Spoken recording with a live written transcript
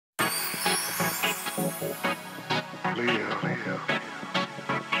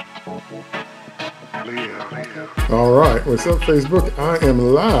All right. What's up, Facebook? I am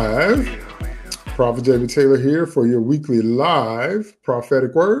live. Prophet David Taylor here for your weekly live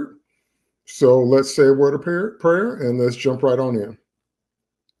prophetic word. So let's say a word of prayer and let's jump right on in.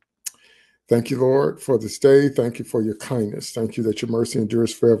 Thank you, Lord, for this day. Thank you for your kindness. Thank you that your mercy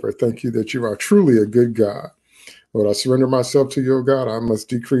endures forever. Thank you that you are truly a good God. Lord, I surrender myself to you, God. I must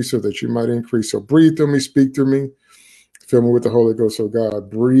decrease so that you might increase. So breathe through me, speak through me. Fill me with the Holy Ghost, oh God.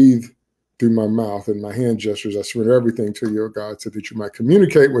 Breathe through my mouth and my hand gestures. I surrender everything to you, oh God, so that you might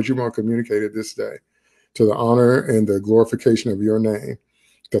communicate what you want communicated this day to the honor and the glorification of your name,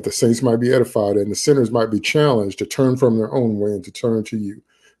 that the saints might be edified and the sinners might be challenged to turn from their own way and to turn to you.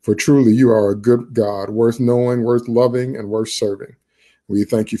 For truly you are a good God, worth knowing, worth loving, and worth serving. We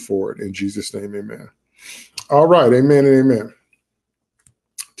thank you for it. In Jesus' name, amen. All right, amen and amen.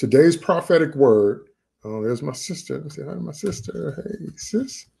 Today's prophetic word. Oh, there's my sister. Let's say hi to my sister. Hey,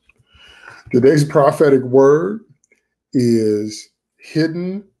 sis. Today's prophetic word is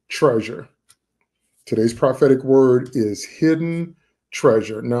hidden treasure. Today's prophetic word is hidden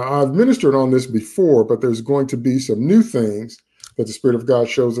treasure. Now, I've ministered on this before, but there's going to be some new things that the Spirit of God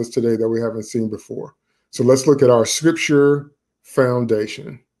shows us today that we haven't seen before. So let's look at our scripture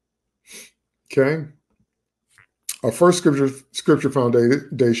foundation. Okay. Our first scripture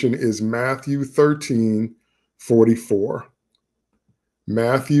foundation is Matthew 13:44.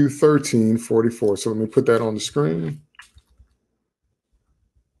 Matthew 13:44. So let me put that on the screen.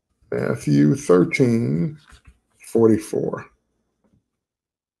 Matthew 13:44.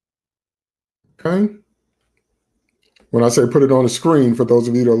 Okay. When I say put it on the screen, for those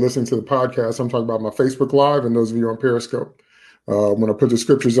of you that are listening to the podcast, I'm talking about my Facebook Live and those of you on Periscope. When I put the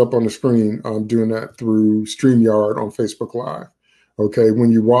scriptures up on the screen, I'm doing that through StreamYard on Facebook Live. Okay.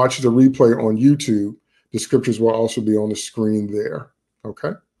 When you watch the replay on YouTube, the scriptures will also be on the screen there.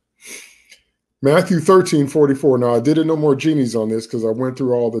 Okay. Matthew 13:44. Now, I didn't know more genies on this because I went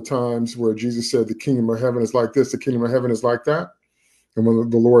through all the times where Jesus said the kingdom of heaven is like this, the kingdom of heaven is like that. And when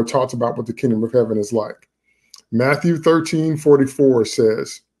the Lord talks about what the kingdom of heaven is like. Matthew 13:44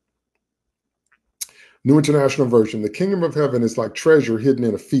 says, New International Version, the kingdom of heaven is like treasure hidden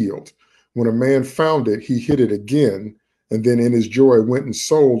in a field. When a man found it, he hid it again, and then in his joy went and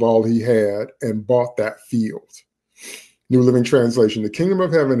sold all he had and bought that field. New Living Translation, the kingdom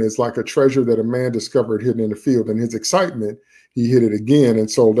of heaven is like a treasure that a man discovered hidden in a field. In his excitement, he hid it again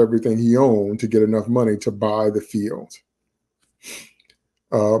and sold everything he owned to get enough money to buy the field.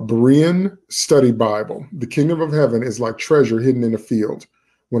 Berean Study Bible, the kingdom of heaven is like treasure hidden in a field.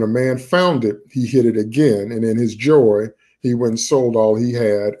 When a man found it, he hid it again, and in his joy, he went and sold all he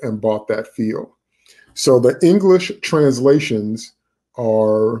had and bought that field. So the English translations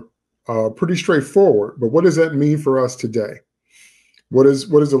are pretty straightforward, but what does that mean for us today? What is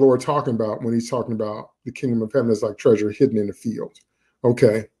the Lord talking about when he's talking about the kingdom of heaven is like treasure hidden in a field?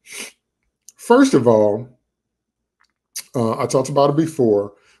 Okay. First of all, I talked about it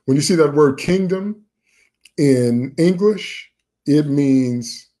before. When you see that word kingdom in English, it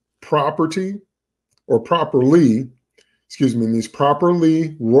means property or properly, means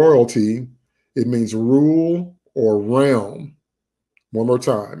properly, royalty. It means rule or realm. One more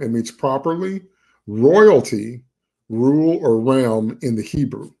time. It means properly, royalty, rule or realm in the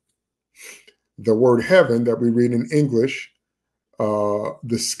Hebrew. The word heaven that we read in English,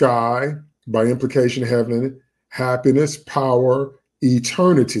 the sky, by implication, heaven, happiness, power,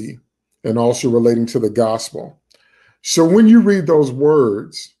 eternity, and also relating to the gospel. So when you read those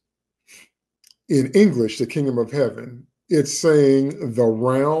words in English, the kingdom of heaven, it's saying the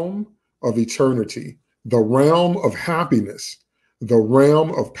realm of eternity, the realm of happiness, the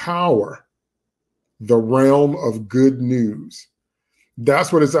realm of power, the realm of good news.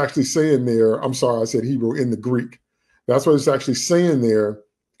 That's what it's actually saying there. I'm sorry, I said Hebrew, in the Greek. That's what it's actually saying there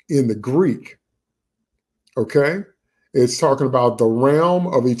in the Greek. Okay? It's talking about the realm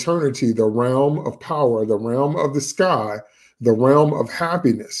of eternity, the realm of power, the realm of the sky, the realm of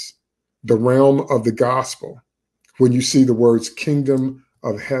happiness, the realm of the gospel. When you see the words kingdom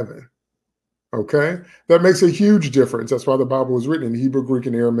of heaven. Okay? That makes a huge difference. That's why the Bible was written in Hebrew, Greek,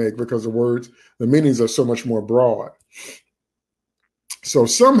 and Aramaic, because the words, the meanings are so much more broad. So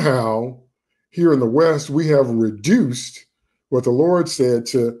somehow here in the West, we have reduced what the Lord said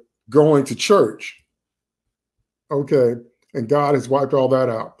to going to church. Okay. And God has wiped all that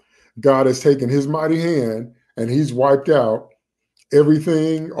out. God has taken his mighty hand and he's wiped out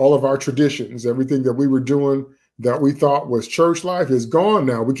everything, all of our traditions, everything that we were doing that we thought was church life is gone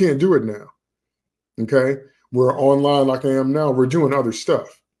now. We can't do it now. Okay. We're online like I am now. We're doing other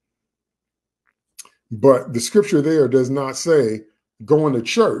stuff. But the scripture there does not say going to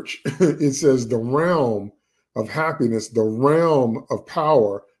church. It says the realm of happiness, the realm of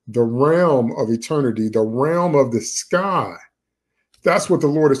power, the realm of eternity, the realm of the sky. That's what the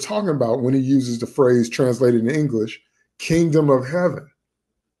Lord is talking about when he uses the phrase translated in English, kingdom of heaven.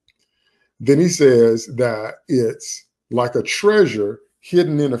 Then he says that it's like a treasure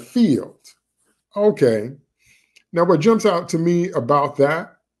hidden in a field. Okay. Now, what jumps out to me about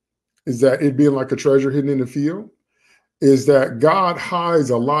that is that it being like a treasure hidden in a field is that God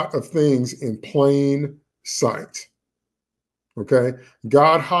hides a lot of things in plain sight. Okay.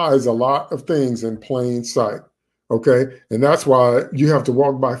 God hides a lot of things in plain sight. Okay. And that's why you have to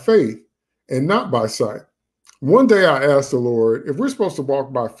walk by faith and not by sight. One day I asked the Lord, if we're supposed to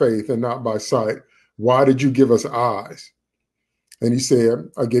walk by faith and not by sight, why did you give us eyes? And he said,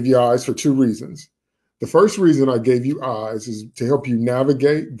 I gave you eyes for two reasons. The first reason I gave you eyes is to help you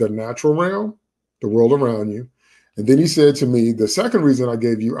navigate the natural realm, the world around you. And then he said to me, the second reason I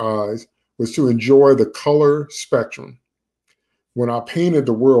gave you eyes was to enjoy the color spectrum. When I painted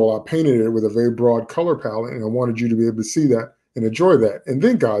the world, I painted it with a very broad color palette, and I wanted you to be able to see that and enjoy that. And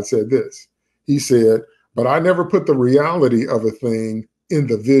then God said this. He said, but I never put the reality of a thing in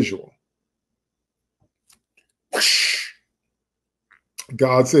the visual.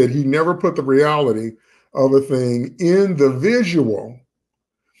 God said he never put the reality of a thing in the visual.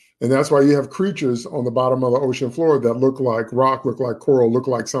 And that's why you have creatures on the bottom of the ocean floor that look like rock, look like coral, look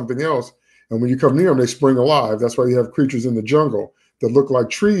like something else. And when you come near them, they spring alive. That's why you have creatures in the jungle that look like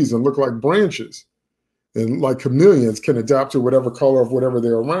trees and look like branches. And like chameleons can adapt to whatever color of whatever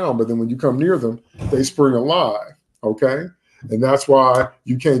they're around. But then when you come near them, they spring alive. Okay. And that's why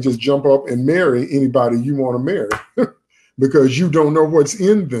you can't just jump up and marry anybody you want to marry because you don't know what's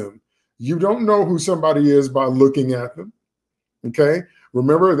in them. You don't know who somebody is by looking at them. Okay.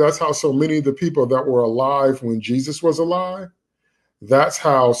 Remember, that's how so many of the people that were alive when Jesus was alive, that's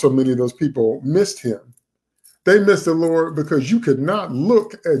how so many of those people missed him. They missed the Lord because you could not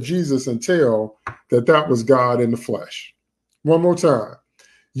look at Jesus and tell that that was God in the flesh. One more time.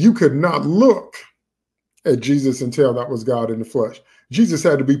 You could not look at Jesus and tell that was God in the flesh. Jesus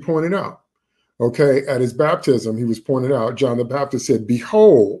had to be pointed out. Okay, at his baptism, he was pointed out. John the Baptist said,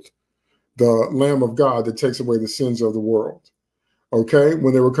 behold, the Lamb of God that takes away the sins of the world. Okay,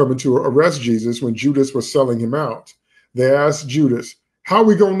 when they were coming to arrest Jesus, when Judas was selling him out, they asked Judas, how are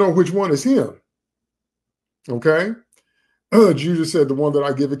we going to know which one is him? Okay. Judas said, the one that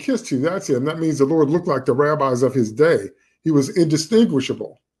I give a kiss to, that's him. That means the Lord looked like the rabbis of his day. He was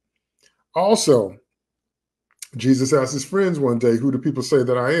indistinguishable. Also, Jesus asked his friends one day, who do people say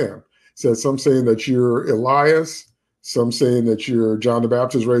that I am? He said, some saying that you're Elias, some saying that you're John the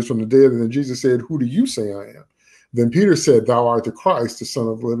Baptist raised from the dead. And then Jesus said, who do you say I am? Then Peter said, thou art the Christ, the Son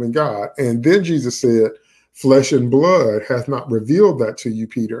of the living God. And then Jesus said, flesh and blood hath not revealed that to you,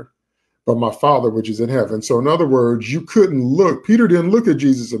 Peter, but my Father which is in heaven. So in other words, you couldn't look. Peter didn't look at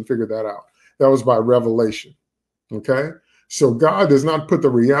Jesus and figure that out. That was by revelation. Okay. So God does not put the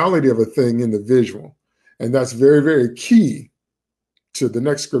reality of a thing in the visual. And that's very, very key to the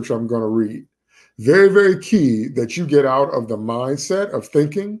next scripture I'm going to read. Very, very key that you get out of the mindset of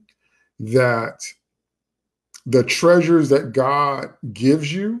thinking that the treasures that God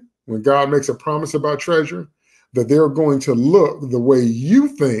gives you, when God makes a promise about treasure, that they're going to look the way you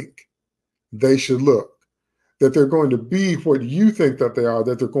think they should look, that they're going to be what you think that they are,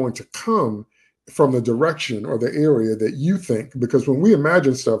 that they're going to come from the direction or the area that you think. Because when we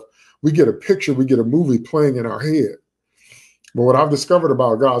imagine stuff, we get a picture, we get a movie playing in our head. But what I've discovered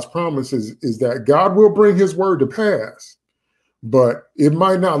about God's promises is that God will bring his word to pass, but it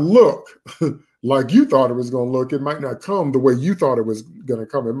might not look like you thought it was going to look. It might not come the way you thought it was going to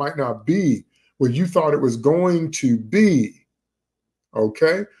come. It might not be what you thought it was going to be.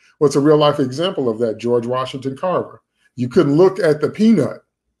 Okay. What's a real life example of that? George Washington Carver. You couldn't look at the peanut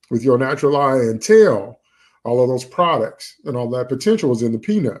with your natural eye and tell all of those products and all that potential was in the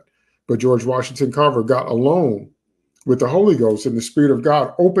peanut. But George Washington Carver got alone with the Holy Ghost, and the Spirit of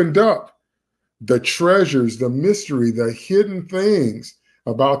God opened up the treasures, the mystery, the hidden things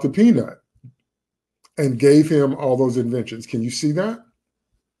about the peanut and gave him all those inventions. Can you see that?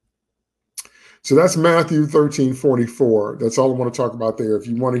 So that's Matthew 13:44. That's all I want to talk about there. If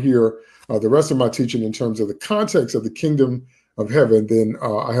you want to hear the rest of my teaching in terms of the context of the kingdom of heaven, then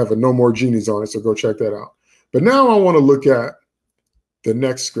I have a No More Genies on it, so go check that out. But now I want to look at the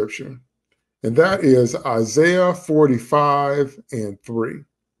next scripture, and that is Isaiah 45:3.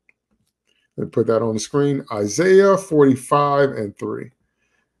 Let me put that on the screen. Isaiah 45:3.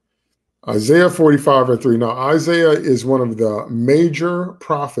 Isaiah 45:3. Now, Isaiah is one of the major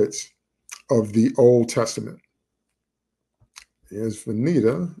prophets of the Old Testament. Here's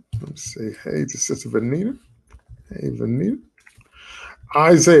Vanita. Let's say hey to Sister Vanita.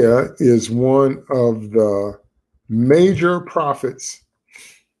 Isaiah is one of the major prophets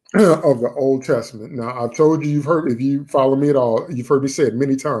of the Old Testament. Now, I've told you, if you follow me at all, you've heard me say it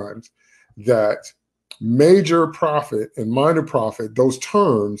many times that major prophet and minor prophet, those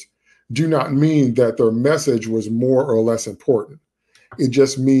terms do not mean that their message was more or less important. It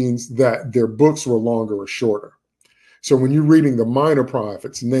just means that their books were longer or shorter. So when you're reading the minor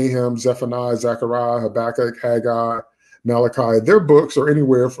prophets, Nahum, Zephaniah, Zechariah, Habakkuk, Haggai, Malachi, their books are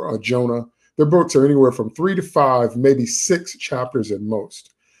anywhere from Jonah, their books are anywhere from 3 to 5, maybe 6 chapters at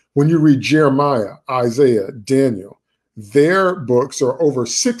most. When you read Jeremiah, Isaiah, Daniel, their books are over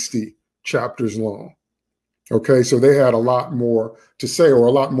 60 chapters long. Okay, so they had a lot more to say, or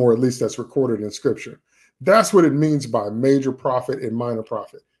a lot more, at least that's recorded in scripture. That's what it means by major prophet and minor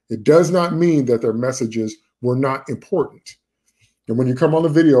prophet. It does not mean that their messages were not important. And when you come on the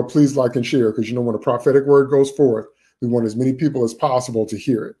video, please like and share, because you know when a prophetic word goes forth, we want as many people as possible to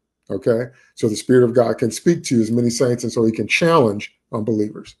hear it. Okay, so the Spirit of God can speak to as many saints, and so he can challenge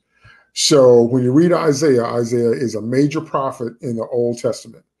unbelievers. So when you read Isaiah, Isaiah is a major prophet in the Old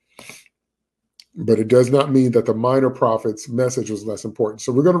Testament. But it does not mean that the minor prophet's message was less important.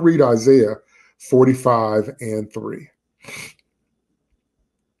 So we're going to read Isaiah 45:3.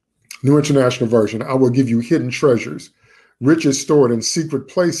 New International Version. I will give you hidden treasures, riches stored in secret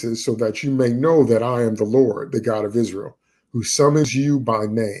places, so that you may know that I am the Lord, the God of Israel, who summons you by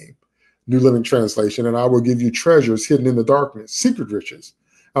name. New Living Translation. And I will give you treasures hidden in the darkness, secret riches.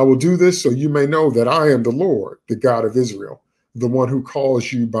 I will do this so you may know that I am the Lord, the God of Israel, the one who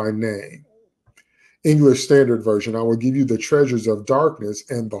calls you by name. English Standard Version. I will give you the treasures of darkness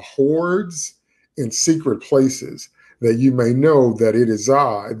and the hoards in secret places, that you may know that it is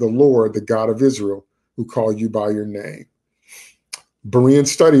I, the Lord, the God of Israel, who call you by your name. Berean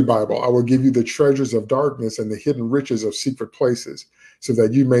Study Bible. I will give you the treasures of darkness and the hidden riches of secret places, so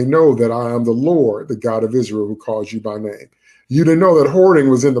that you may know that I am the Lord, the God of Israel, who calls you by name. You didn't know that hoarding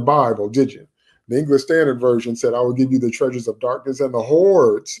was in the Bible, did you? The English Standard Version said, I will give you the treasures of darkness and the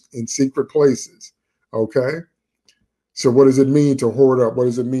hoards in secret places. Okay, so what does it mean to hoard up? What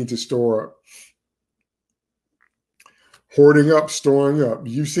does it mean to store up? Hoarding up, storing up.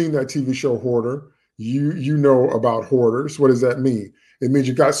 You've seen that TV show Hoarder. You know about hoarders. What does that mean? It means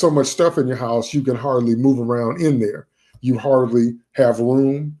you got so much stuff in your house, you can hardly move around in there. You hardly have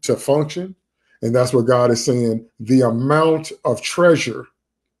room to function. And that's what God is saying, the amount of treasure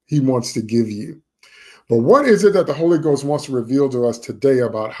he wants to give you. But what is it that the Holy Ghost wants to reveal to us today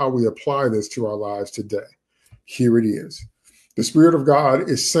about how we apply this to our lives today? Here it is. The Spirit of God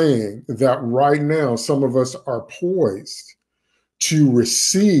is saying that right now, some of us are poised to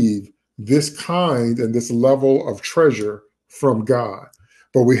receive this kind and this level of treasure from God.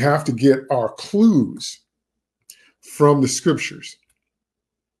 But we have to get our clues from the scriptures.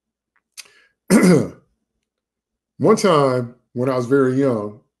 One time when I was very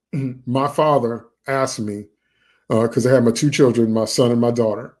young, my father asked me, because I had my 2 children, my son and my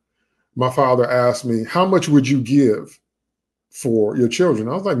daughter. My father asked me, how much would you give for your children?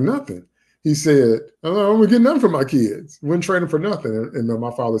 I was like, nothing. He said, I'm going to get nothing for my kids. Wouldn't trade them for nothing. And then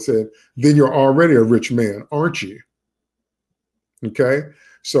my father said, then you're already a rich man, aren't you? Okay.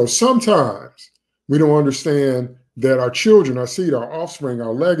 So sometimes we don't understand that our children, our seed, our offspring,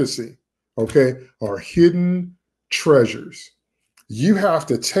 our legacy, okay, are hidden treasures. You have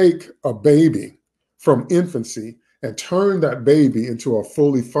to take a baby from infancy and turn that baby into a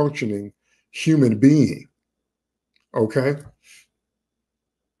fully functioning human being. Okay.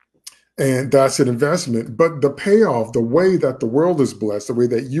 And that's an investment. But the payoff, the way that the world is blessed, the way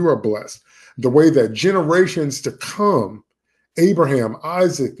that you are blessed, the way that generations to come, Abraham,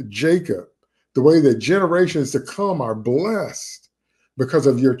 Isaac, Jacob, the way that generations to come are blessed because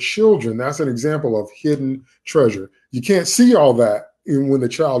of your children. That's an example of hidden treasure. You can't see all that when the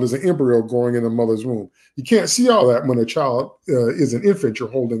child is an embryo growing in the mother's womb. You can't see all that when a child is an infant you're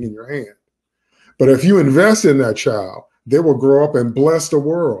holding in your hand. But if you invest in that child, they will grow up and bless the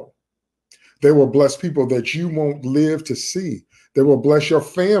world. They will bless people that you won't live to see. They will bless your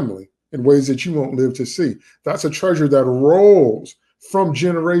family in ways that you won't live to see. That's a treasure that rolls from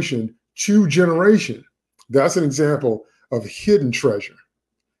generation to generation. That's an example of hidden treasure.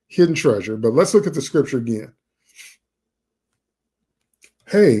 Hidden treasure. But let's look at the scripture again.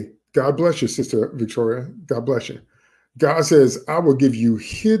 Hey, God bless you, Sister Victoria. God bless you. God says, I will give you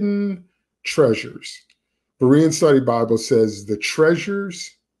hidden treasures. Berean Study Bible says the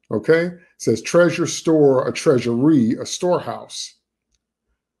treasures, okay? It says treasure store, a treasury, a storehouse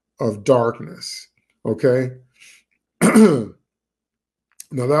of darkness, okay?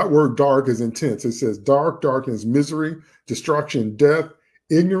 Now that word dark is intense. It says dark, darkness, misery, destruction, death,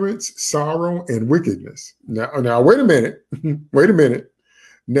 ignorance, sorrow, and wickedness. Now wait a minute. Wait a minute.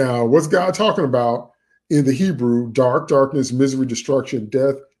 Now, what's God talking about in the Hebrew? Dark, darkness, misery, destruction,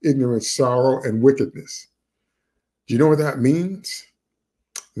 death, ignorance, sorrow, and wickedness. Do you know what that means?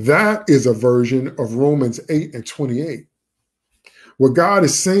 That is a version of Romans 8:28. What God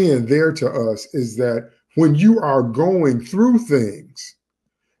is saying there to us is that when you are going through things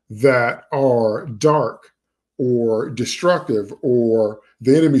that are dark or destructive, or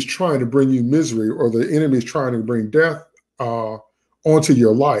the enemy's trying to bring you misery, or the enemy's trying to bring death onto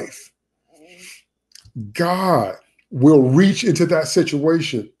your life, God will reach into that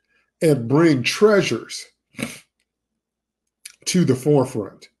situation and bring treasures to the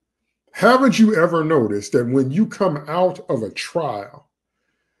forefront. Haven't you ever noticed that when you come out of a trial,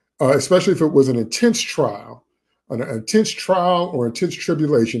 especially if it was an intense trial or intense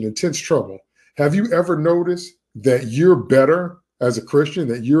tribulation, intense trouble, have you ever noticed that you're better as a Christian,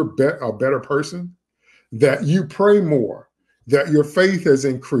 that you're a better person, that you pray more, that your faith has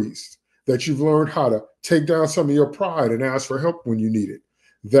increased, that you've learned how to take down some of your pride and ask for help when you need it,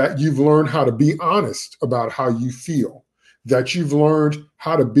 that you've learned how to be honest about how you feel, that you've learned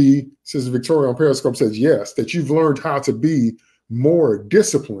how to be, Sister Victoria on Periscope says yes, that you've learned how to be more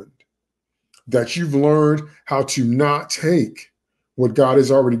disciplined, that you've learned how to not take what God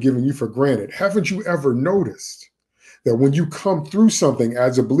has already given you for granted. Haven't you ever noticed that when you come through something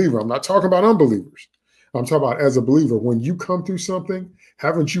as a believer, I'm not talking about unbelievers, I'm talking about as a believer, when you come through something,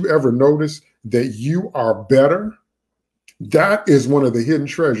 haven't you ever noticed that you are better? That is one of the hidden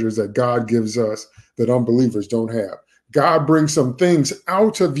treasures that God gives us that unbelievers don't have. God brings some things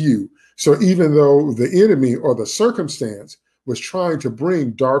out of you. So even though the enemy or the circumstance was trying to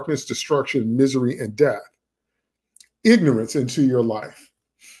bring darkness, destruction, misery, and death, ignorance into your life.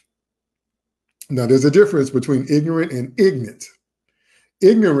 Now, there's a difference between ignorant and ignorant.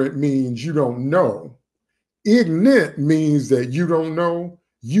 Ignorant means you don't know. Ignorant means that you don't know,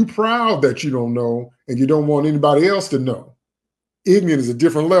 you proud that you don't know, and you don't want anybody else to know. Ignorant is a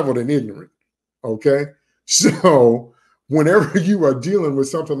different level than ignorant, okay? So whenever you are dealing with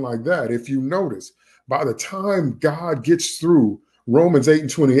something like that, if you notice, by the time God gets through Romans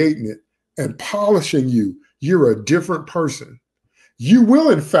 8:28 and polishing you, you're a different person. You will,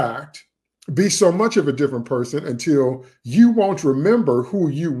 in fact, be so much of a different person until you won't remember who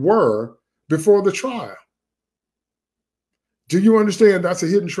you were before the trial. Do you understand that's a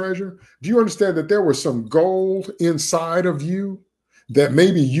hidden treasure? Do you understand that there was some gold inside of you that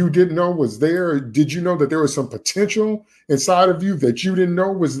maybe you didn't know was there? Did you know that there was some potential inside of you that you didn't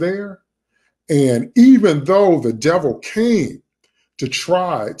know was there? And even though the devil came to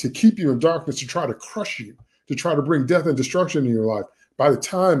try to keep you in darkness, to try to crush you, to try to bring death and destruction in your life, by the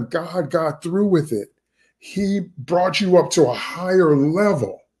time God got through with it, he brought you up to a higher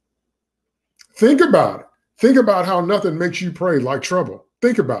level. Think about it. Think about how nothing makes you pray like trouble.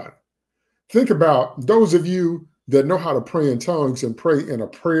 Think about it. Think about those of you that know how to pray in tongues and pray in a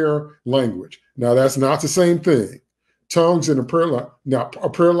prayer language. Now, that's not the same thing. Tongues in a prayer language. Now, a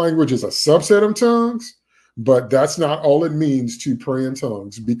prayer language is a subset of tongues, but that's not all it means to pray in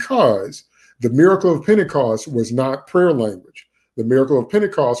tongues, because the miracle of Pentecost was not prayer language. The miracle of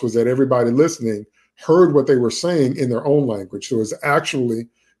Pentecost was that everybody listening heard what they were saying in their own language. So it was actually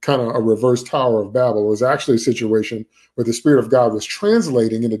kind of a reverse Tower of Babel. It was actually a situation where the Spirit of God was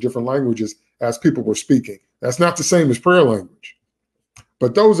translating into different languages as people were speaking. That's not the same as prayer language.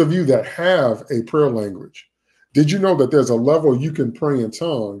 But those of you that have a prayer language, did you know that there's a level you can pray in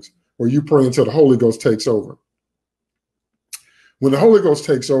tongues where you pray until the Holy Ghost takes over? When the Holy Ghost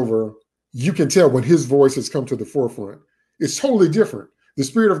takes over, you can tell when his voice has come to the forefront. It's totally different. The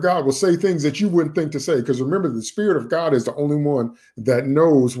Spirit of God will say things that you wouldn't think to say, because remember, the Spirit of God is the only one that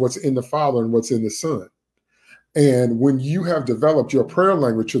knows what's in the Father and what's in the Son. And when you have developed your prayer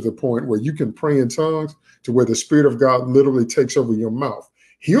language to the point where you can pray in tongues, to where the Spirit of God literally takes over your mouth,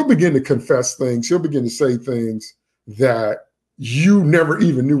 he'll begin to confess things. He'll begin to say things that you never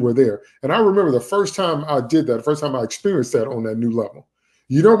even knew were there. And I remember the first time I did that, the first time I experienced that on that new level.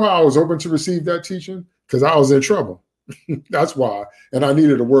 You know how I was open to receive that teaching? Because I was in trouble. That's why. And I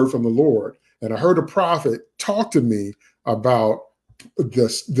needed a word from the Lord. And I heard a prophet talk to me about the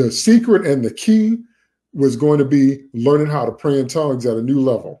secret, and the key was going to be learning how to pray in tongues at a new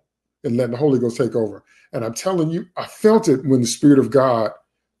level and letting the Holy Ghost take over. And I'm telling you, I felt it when the Spirit of God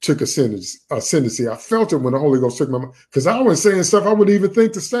took ascendancy. I felt it when the Holy Ghost took my mind, because I was saying stuff I wouldn't even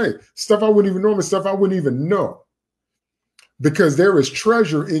think to say, stuff I wouldn't even know, stuff I wouldn't even know. Because there is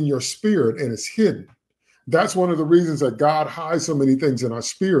treasure in your spirit and it's hidden. That's one of the reasons that God hides so many things in our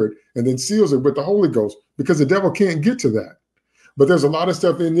spirit and then seals it with the Holy Ghost, because the devil can't get to that. But there's a lot of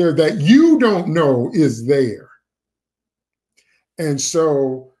stuff in there that you don't know is there. And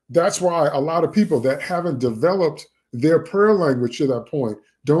so that's why a lot of people that haven't developed their prayer language to that point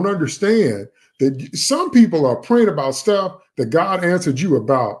don't understand that some people are praying about stuff that God answered you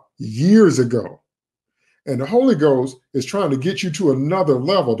about years ago. And the Holy Ghost is trying to get you to another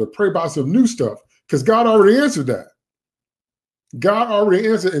level to pray about some new stuff, because God already answered that. God already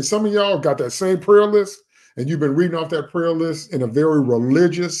answered. And some of y'all got that same prayer list, and you've been reading off that prayer list in a very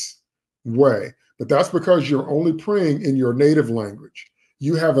religious way. But that's because you're only praying in your native language.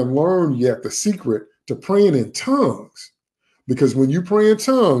 You haven't learned yet the secret to praying in tongues. Because when you pray in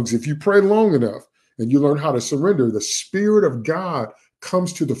tongues, if you pray long enough and you learn how to surrender, the Spirit of God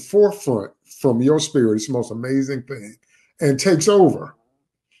comes to the forefront from your spirit. It's the most amazing thing, and takes over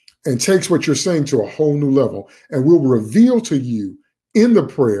and takes what you're saying to a whole new level, and will reveal to you in the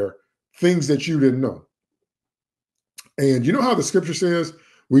prayer things that you didn't know. And you know how the scripture says,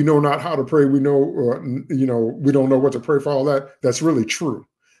 we know not how to pray. We know, we don't know what to pray for, all that. That's really true.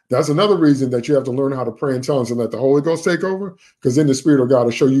 That's another reason that you have to learn how to pray in tongues and let the Holy Ghost take over, because then the Spirit of God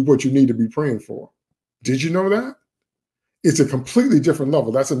will show you what you need to be praying for. Did you know that? It's a completely different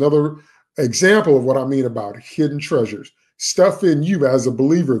level. That's another example of what I mean about hidden treasures, stuff in you as a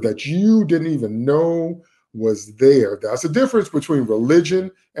believer that you didn't even know was there. That's the difference between religion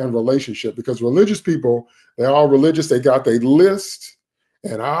and relationship, because religious people, they're all religious. They got their list,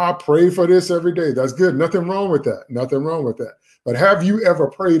 and I pray for this every day. That's good. Nothing wrong with that. Nothing wrong with that. But have you ever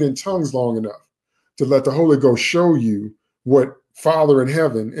prayed in tongues long enough to let the Holy Ghost show you what Father in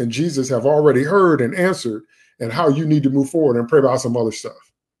heaven and Jesus have already heard and answered, and how you need to move forward and pray about some other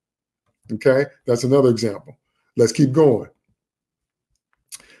stuff? Okay, that's another example. Let's keep going.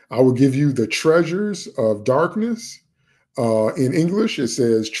 I will give you the treasures of darkness. In English, it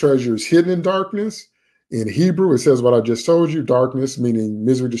says treasures hidden in darkness. In Hebrew, it says what I just told you, darkness, meaning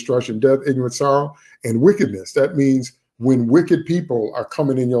misery, destruction, death, ignorance, sorrow, and wickedness. That means when wicked people are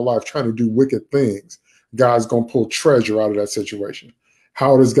coming in your life trying to do wicked things, God's going to pull treasure out of that situation.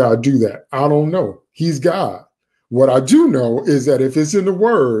 How does God do that? I don't know. He's God. What I do know is that if it's in the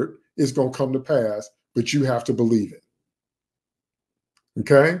word, it's going to come to pass, but you have to believe it.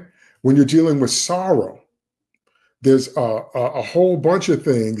 Okay? When you're dealing with sorrow, there's a whole bunch of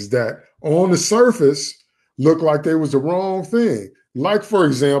things that on the surface look like they was the wrong thing. Like, for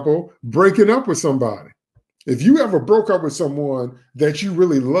example, breaking up with somebody. If you ever broke up with someone that you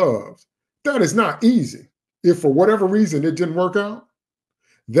really loved, that is not easy. If for whatever reason it didn't work out,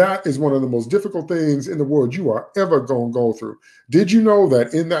 that is one of the most difficult things in the world you are ever going to go through. Did you know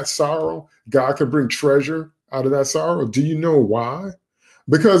that in that sorrow, God can bring treasure out of that sorrow? Do you know why?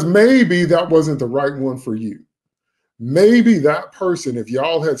 Because maybe that wasn't the right one for you. Maybe that person, if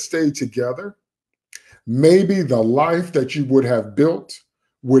y'all had stayed together, maybe the life that you would have built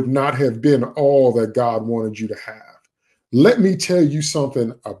would not have been all that God wanted you to have. Let me tell you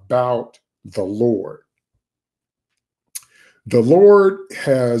something about the Lord. The Lord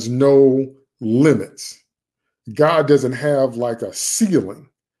has no limits. God doesn't have like a ceiling,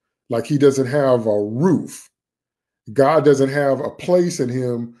 like he doesn't have a roof. God doesn't have a place in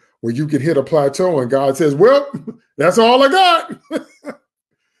him where you can hit a plateau and God says, well, that's all I got.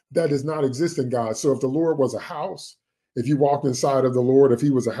 That does not exist in God. So if the Lord was a house, if you walked inside of the Lord, if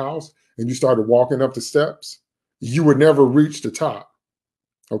he was a house and you started walking up the steps, you would never reach the top.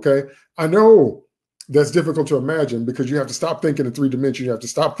 Okay. I know that's difficult to imagine, because you have to stop thinking in 3 dimensions. You have to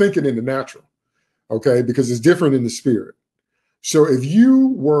stop thinking in the natural. Okay. Because it's different in the spirit. So if you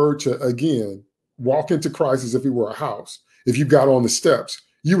were to, again, walk into Christ as if he were a house, if you got on the steps,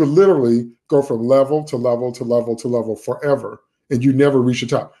 you would literally go from level to level to level to level forever, and you never reach the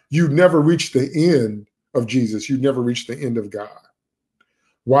top. You never reach the end of Jesus. You never reach the end of God.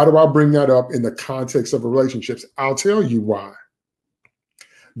 Why do I bring that up in the context of relationships? I'll tell you why.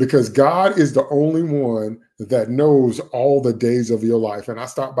 Because God is the only one that knows all the days of your life. And I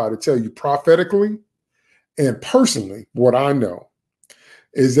stopped by to tell you prophetically and personally, what I know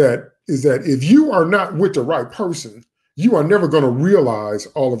is that if you are not with the right person, you are never going to realize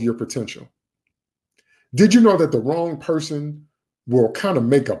all of your potential. Did you know that the wrong person will kind of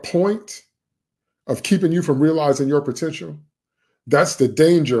make a point of keeping you from realizing your potential? That's the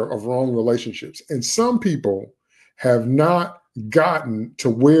danger of wrong relationships. And some people have not gotten to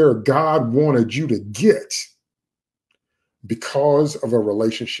where God wanted you to get because of a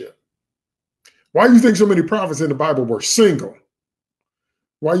relationship. Why do you think so many prophets in the Bible were single?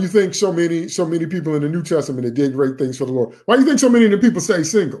 Why do you think so many people in the New Testament that did great things for the Lord? Why do you think so many of the people stay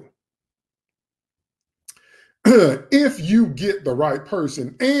single? if you get the right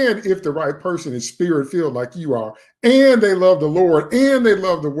person, and if the right person is spirit-filled like you are, and they love the Lord, and they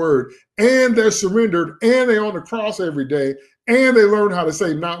love the word, and they're surrendered, and they're on the cross every day, and they learn how to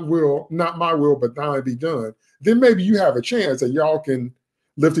say, not my will, but thine be done, then maybe you have a chance that y'all can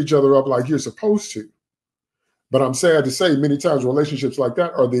lift each other up like you're supposed to. But I'm sad to say, many times relationships like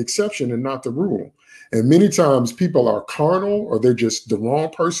that are the exception and not the rule. And many times people are carnal, or they're just the wrong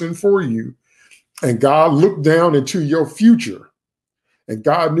person for you. And God looked down into your future, and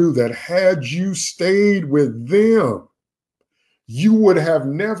God knew that had you stayed with them, you would have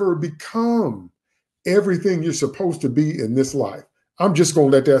never become everything you're supposed to be in this life. I'm just going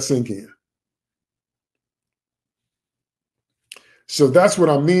to let that sink in. So that's what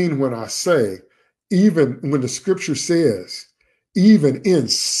I mean when I say, even when the scripture says, even in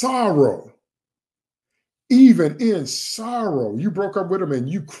sorrow, you broke up with him and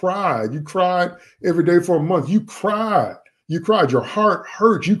you cried. You cried every day for a month. You cried. Your heart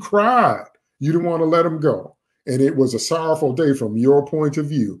hurt. You cried. You didn't want to let him go. And it was a sorrowful day from your point of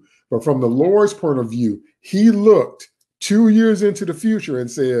view. But from the Lord's point of view, he looked 2 years into the future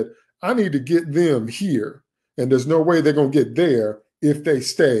and said, I need to get them here. And there's no way they're going to get there if they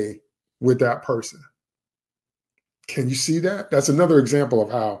stay with that person. Can you see that? That's another example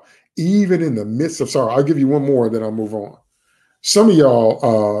of how, even in the midst of sorrow, I'll give you one more, then I'll move on. Some of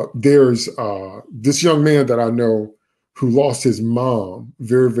y'all, there's this young man that I know who lost his mom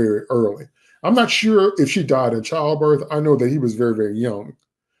very, very early. I'm not sure if she died in childbirth. I know that he was very, very young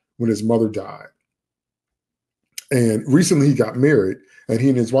when his mother died. And recently he got married, and he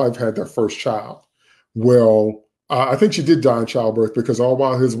and his wife had their first child. Well, I think she did die in childbirth, because all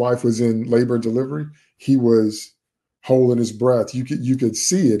while his wife was in labor and delivery, he was holding his breath. You could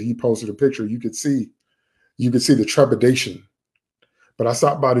see it. He posted a picture. You could see the trepidation. But I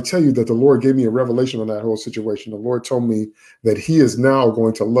stopped by to tell you that the Lord gave me a revelation on that whole situation. The Lord told me that he is now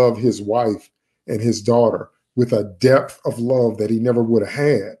going to love his wife and his daughter with a depth of love that he never would have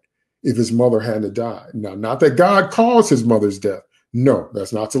had if his mother hadn't died. Now, not that God caused his mother's death. No,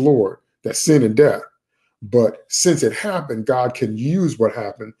 that's not the Lord. That's sin and death. But since it happened, God can use what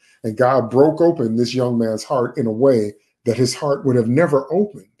happened. And God broke open this young man's heart in a way that his heart would have never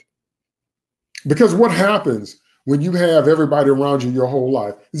opened. Because what happens when you have everybody around you your whole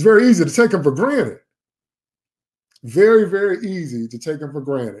life? It's very easy to take them for granted. Very, very easy to take them for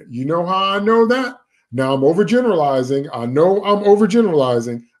granted. You know how I know that? Now I'm overgeneralizing. I know I'm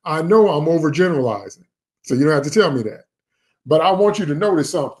overgeneralizing. So you don't have to tell me that. But I want you to notice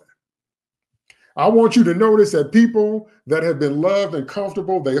something. I want you to notice that people that have been loved and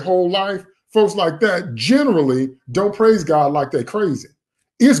comfortable their whole life, folks like that generally don't praise God like they're crazy.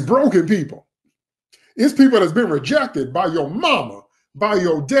 It's broken people. It's people that's been rejected by your mama, by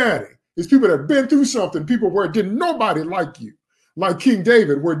your daddy. It's people that have been through something, people where didn't nobody like you. Like King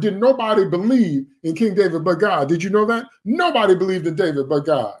David, where didn't nobody believe in King David but God. Did you know that? Nobody believed in David but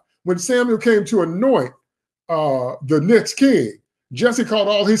God. When Samuel came to anoint the next king, Jesse called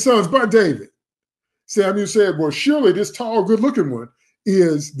all his sons but David. Samuel said, well, surely this tall, good-looking one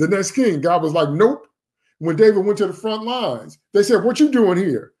is the next king. God was like, nope. When David went to the front lines, they said, what you doing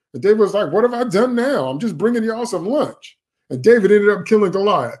here? And David was like, what have I done now? I'm just bringing y'all some lunch. And David ended up killing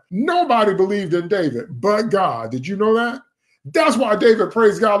Goliath. Nobody believed in David but God. Did you know that? That's why David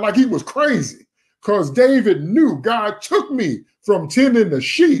praised God like he was crazy, because David knew God took me from tending the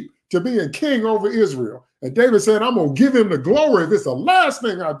sheep to being king over Israel. And David said, I'm going to give him the glory if it's the last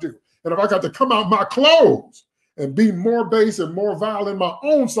thing I do. And if I got to come out my clothes and be more base and more vile in my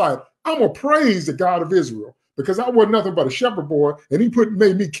own sight, I'm going to praise the God of Israel, because I wasn't nothing but a shepherd boy, and he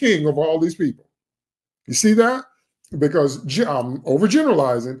made me king of all these people. You see that? Because I'm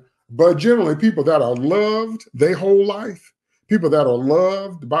overgeneralizing, but generally people that are loved their whole life, people that are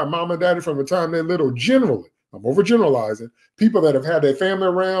loved by mom and daddy from the time they're little, generally, I'm overgeneralizing, people that have had their family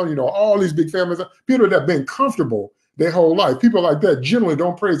around, all these big families, people that have been comfortable their whole life, people like that generally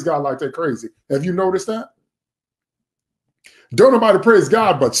don't praise God like they're crazy. Have you noticed that? Don't nobody praise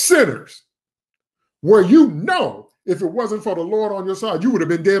God but sinners, where if it wasn't for the Lord on your side, you would have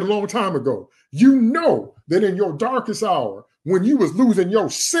been dead a long time ago. You know that in your darkest hour, when you was losing your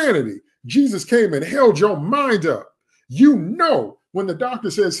sanity, Jesus came and held your mind up. You know when the doctor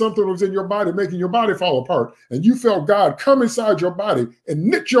said something was in your body, making your body fall apart, and you felt God come inside your body and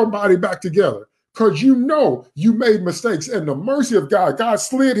knit your body back together, because you know you made mistakes, and the mercy of God, God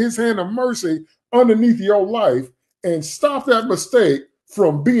slid his hand of mercy underneath your life and stopped that mistake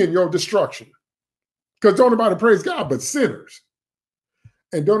from being your destruction. Because don't nobody praise God but sinners.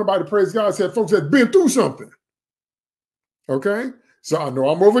 And don't nobody praise God said folks that been through something. Okay? So I know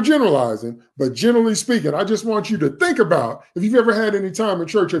I'm overgeneralizing, but generally speaking, I just want you to think about, if you've ever had any time in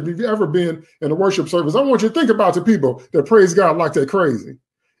church, if you've ever been in a worship service, I want you to think about the people that praise God like they're crazy.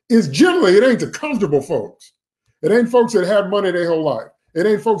 It's generally, it ain't the comfortable folks. It ain't folks that had money their whole life. It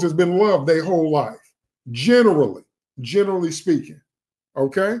ain't folks that's been loved their whole life. Generally speaking.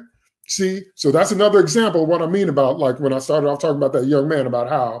 Okay? See, so that's another example of what I mean about, like when I started off talking about that young man, about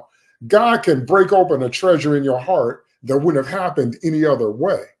how God can break open a treasure in your heart that wouldn't have happened any other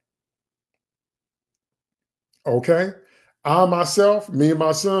way. Okay? I myself, me and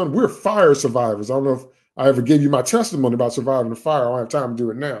my son, we're fire survivors. I don't know if I ever gave you my testimony about surviving the fire. I don't have time to do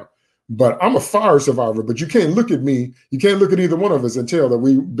it now. But I'm a fire survivor, but you can't look at me. You can't look at either one of us and tell that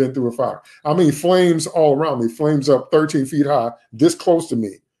we've been through a fire. I mean, flames all around me, flames up 13 feet high, this close to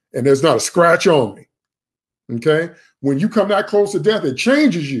me, and there's not a scratch on me. Okay? When you come that close to death, it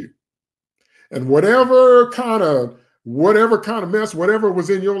changes you. And whatever kind of mess, whatever was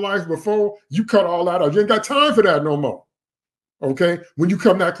in your life before, you cut all that out. You ain't got time for that no more. Okay? When you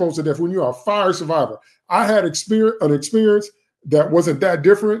come that close to death, when you are a fire survivor. I had an experience that wasn't that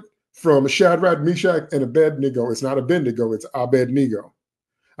different from Shadrach, Meshach, and Abednego. It's not Abednego, it's Abednego.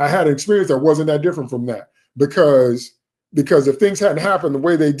 I had an experience that wasn't that different from that because if things hadn't happened the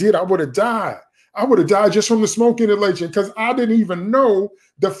way they did, I would have died. I would have died just from the smoke inhalation because I didn't even know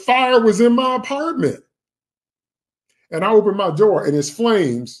the fire was in my apartment. And I opened my door and it's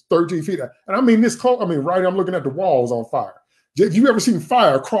flames 13 feet. And I mean, this close, I mean, right, I'm looking at the walls on fire. Have you ever seen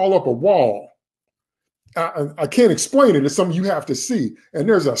fire crawl up a wall? I can't explain it. It's something you have to see. And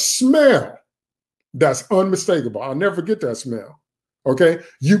there's a smell that's unmistakable. I'll never forget that smell. Okay.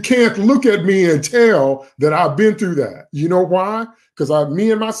 You can't look at me and tell that I've been through that. You know why? Because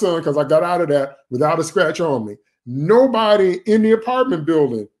me and my son, because I got out of that without a scratch on me. Nobody in the apartment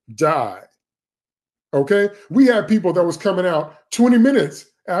building died. Okay. We had people that was coming out 20 minutes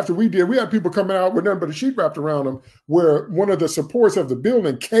after we did. We had people coming out with nothing but a sheet wrapped around them, where one of the supports of the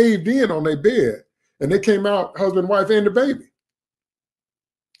building caved in on their bed. And they came out, husband, wife, and the baby.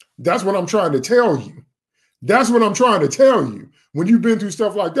 That's what I'm trying to tell you. That's what I'm trying to tell you. When you've been through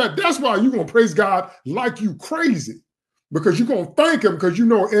stuff like that, that's why you're going to praise God like you crazy. Because you're going to thank him, because you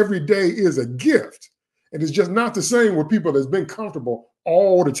know every day is a gift. And it's just not the same with people that's been comfortable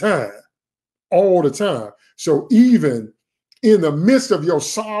all the time. All the time. So even in the midst of your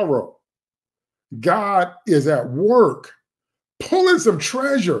sorrow, God is at work pulling some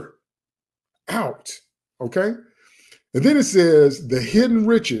treasure out. Okay. And then it says the hidden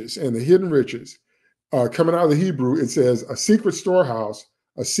riches, and the hidden riches coming out of the Hebrew, it says a secret storehouse,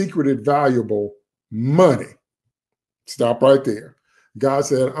 a secreted valuable money. Stop right there. God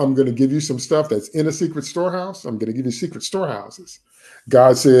said, I'm going to give you some stuff that's in a secret storehouse. I'm going to give you secret storehouses.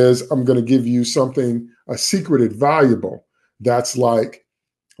 God says, I'm going to give you something, a secreted valuable. That's like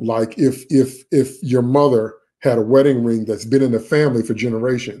if your mother had a wedding ring that's been in the family for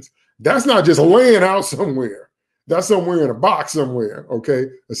generations. That's not just laying out somewhere. That's somewhere in a box somewhere, okay?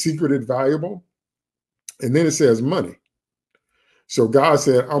 A secreted valuable. And then it says money. So God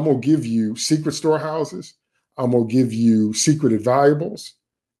said, I'm going to give you secret storehouses. I'm going to give you secreted valuables.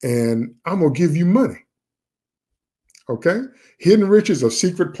 And I'm going to give you money. Okay? Hidden riches are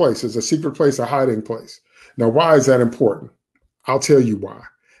secret places, a secret place, a hiding place. Now, why is that important? I'll tell you why.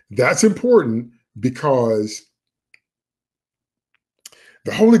 That's important because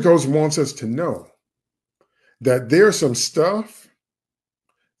the Holy Ghost wants us to know that there's some stuff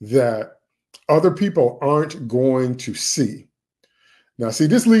that other people aren't going to see. Now, see,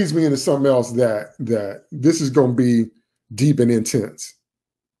 this leads me into something else that this is going to be deep and intense.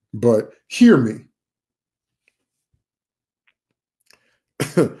 But hear me.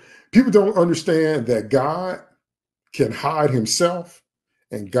 People don't understand that God can hide himself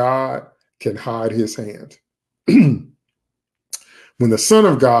and God can hide his hand. When the Son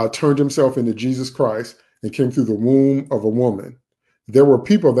of God turned himself into Jesus Christ and came through the womb of a woman, there were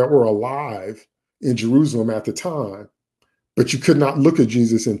people that were alive in Jerusalem at the time, but you could not look at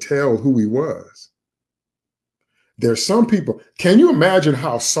Jesus and tell who he was. There's some people, can you imagine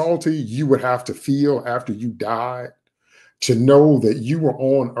how salty you would have to feel after you died to know that you were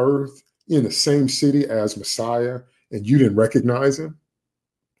on earth in the same city as Messiah and you didn't recognize him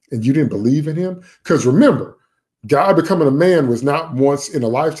and you didn't believe in him? Because remember, God becoming a man was not once in a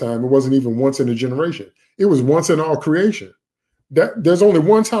lifetime. It wasn't even once in a generation. It was once in all creation. There's only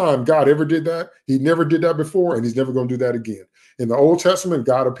one time God ever did that. He never did that before, and he's never going to do that again. In the Old Testament,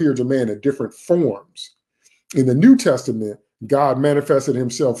 God appeared to man in different forms. In the New Testament, God manifested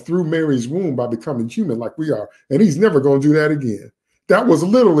himself through Mary's womb by becoming human like we are, and he's never going to do that again. That was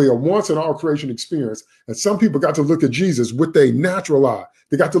literally a once in all creation experience. And some people got to look at Jesus with their natural eye.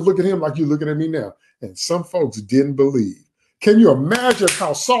 They got to look at him like you're looking at me now. And some folks didn't believe. Can you imagine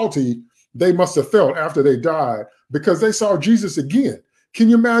how salty they must have felt after they died because they saw Jesus again? Can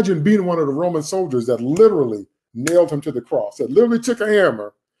you imagine being one of the Roman soldiers that literally nailed him to the cross, that literally took a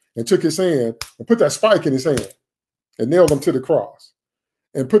hammer and took his hand and put that spike in his hand and nailed him to the cross,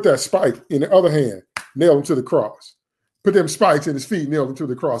 and put that spike in the other hand, nailed him to the cross, put them spikes in his feet, nailed him to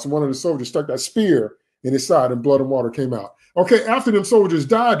the cross, and one of the soldiers stuck that spear in his side and blood and water came out. Okay, after them soldiers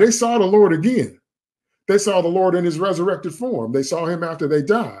died, they saw the Lord again. They saw the Lord in his resurrected form. They saw him after they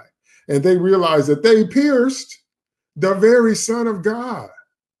died, and they realized that they pierced the very Son of God.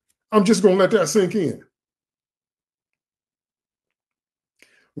 I'm just going to let that sink in.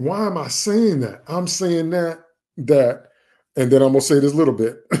 Why am I saying that? I'm saying that, and then I'm going to say this a little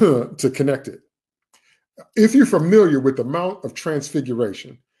bit to connect it. If you're familiar with the Mount of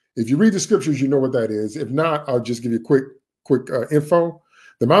Transfiguration, if you read the scriptures, you know what that is. If not, I'll just give you quick info.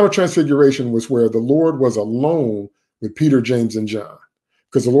 The Mount of Transfiguration was where the Lord was alone with Peter, James, and John,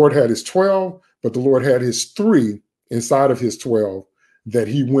 because the Lord had his 12, but the Lord had his 3 inside of his 12 that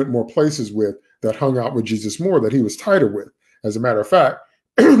he went more places with, that hung out with Jesus more, that he was tighter with. As a matter of fact,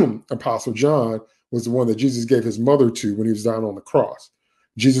 Apostle John was the one that Jesus gave his mother to when he was down on the cross.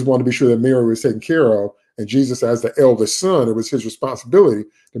 Jesus wanted to be sure that Mary was taken care of, and Jesus, as the eldest son, it was his responsibility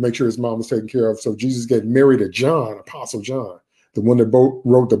to make sure his mom was taken care of. So Jesus gave Mary to John, Apostle John, the one that both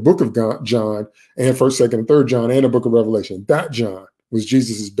wrote the book of John and 1st, 2nd, and 3rd John and the book of Revelation. That John was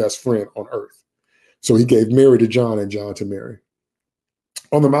Jesus's best friend on earth. So he gave Mary to John and John to Mary.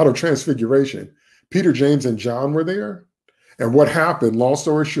 On the Mount of Transfiguration, Peter, James, and John were there. And what happened, long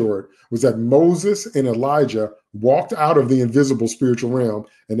story short, was that Moses and Elijah walked out of the invisible spiritual realm,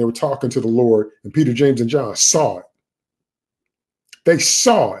 and they were talking to the Lord, and Peter, James, and John saw it. They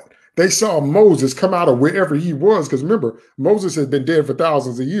saw it. They saw Moses come out of wherever he was, because remember, Moses had been dead for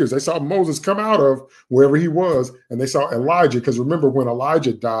thousands of years. They saw Moses come out of wherever he was, and they saw Elijah, because remember, when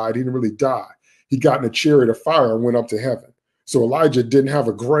Elijah died, he didn't really die. He got in a chariot of fire and went up to heaven. So Elijah didn't have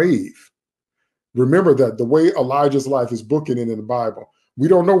a grave. Remember that the way Elijah's life is bookended in the Bible, we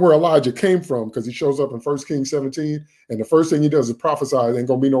don't know where Elijah came from, because he shows up in 1 Kings 17, and the first thing he does is prophesy, there ain't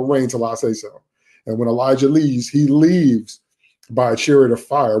going to be no rain till I say so. And when Elijah leaves, he leaves by a chariot of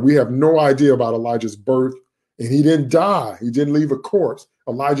fire. We have no idea about Elijah's birth, and he didn't die. He didn't leave a corpse.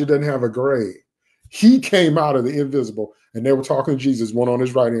 Elijah didn't have a grave. He came out of the invisible, and they were talking to Jesus, one on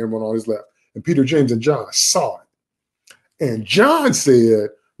his right hand, one on his left. And Peter, James, and John saw it. And John said,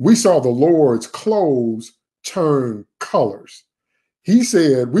 we saw the Lord's clothes turn colors. He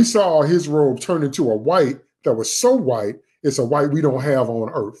said, we saw his robe turn into a white that was so white, it's a white we don't have on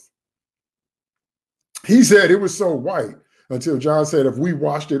earth. He said it was so white until John said, if we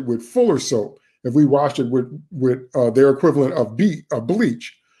washed it with fuller soap, if we washed it with their equivalent of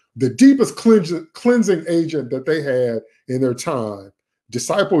bleach, the deepest cleansing agent that they had in their time,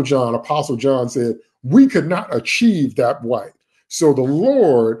 disciple John, Apostle John said, we could not achieve that white. So the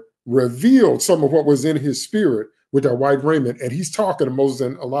Lord revealed some of what was in his spirit with that white raiment, and he's talking to Moses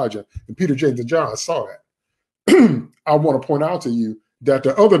and Elijah, and Peter, James, and John saw that. I want to point out to you that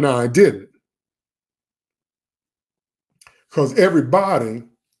the other 9 didn't, because everybody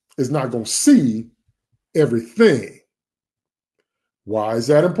is not going to see everything. Why is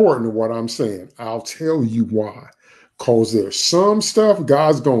that important to what I'm saying? I'll tell you why. Because there's some stuff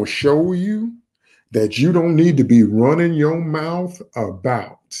God's going to show you that you don't need to be running your mouth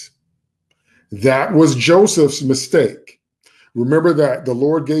about. That was Joseph's mistake. Remember that the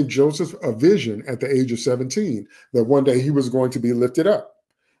Lord gave Joseph a vision at the age of 17, that one day he was going to be lifted up,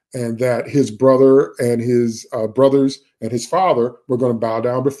 and that his brother and his brothers and his father were going to bow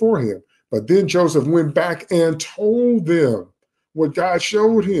down before him. But then Joseph went back and told them what God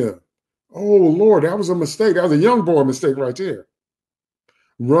showed him. Oh, Lord, that was a mistake. That was a young boy mistake right there.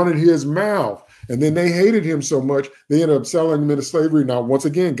 Running his mouth. And then they hated him so much, they ended up selling him into slavery. Now, once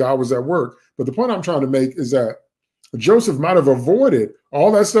again, God was at work. But the point I'm trying to make is that Joseph might have avoided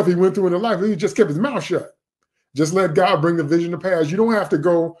all that stuff he went through in his life. He just kept his mouth shut. Just let God bring the vision to pass. You don't have to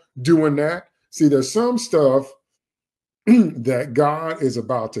go doing that. See, there's some stuff that God is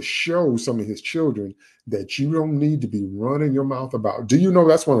about to show some of his children that you don't need to be running your mouth about. Do you know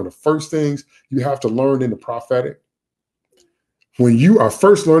that's one of the first things you have to learn in the prophetic? When you are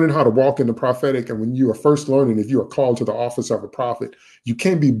first learning how to walk in the prophetic, and when you are first learning if you are called to the office of a prophet, you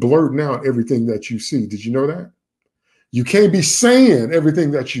can't be blurting out everything that you see. Did you know that? You can't be saying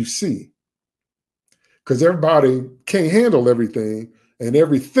everything that you see, because everybody can't handle everything, and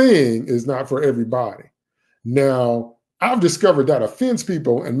everything is not for everybody. Now, I've discovered that offends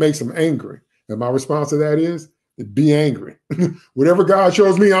people and makes them angry. And my response to that is, be angry. Whatever God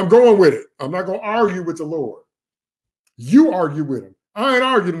shows me, I'm going with it. I'm not going to argue with the Lord. You argue with him. I ain't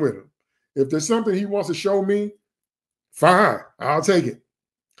arguing with him. If there's something he wants to show me, fine, I'll take it.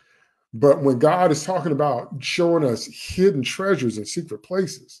 But when God is talking about showing us hidden treasures in secret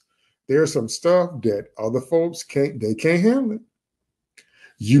places, there's some stuff that other folks can't handle it.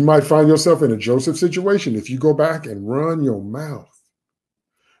 You might find yourself in a Joseph situation if you go back and run your mouth.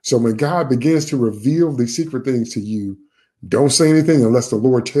 So when God begins to reveal these secret things to you, don't say anything unless the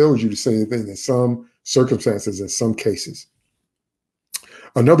Lord tells you to say anything in some circumstances, in some cases.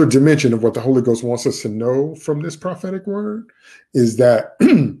 Another dimension of what the Holy Ghost wants us to know from this prophetic word is that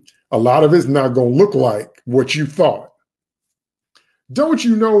a lot of it's not going to look like what you thought. Don't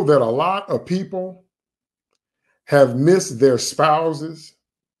you know that a lot of people have missed their spouses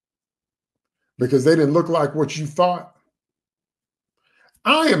because they didn't look like what you thought?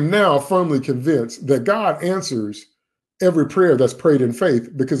 I am now firmly convinced that God answers every prayer that's prayed in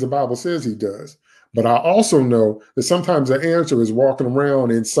faith because the Bible says he does. But I also know that sometimes the answer is walking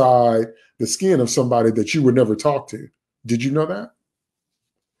around inside the skin of somebody that you would never talk to. Did you know that?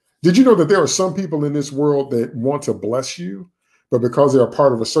 Did you know that there are some people in this world that want to bless you, but because they're a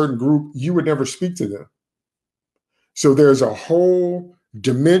part of a certain group, you would never speak to them? So there's a whole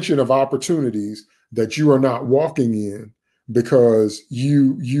dimension of opportunities that you are not walking in because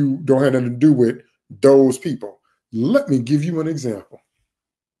you don't have nothing to do with those people. Let me give you an example.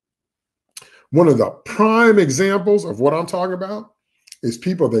 One of the prime examples of what I'm talking about is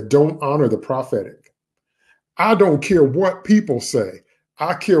people that don't honor the prophetic. I don't care what people say.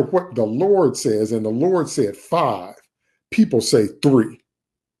 I care what the Lord says, and the Lord said 5. People say 3.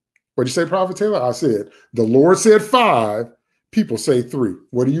 What did you say, Prophet Taylor? I said, the Lord said 5. People say 3.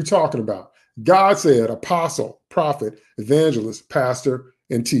 What are you talking about? God said apostle, prophet, evangelist, pastor,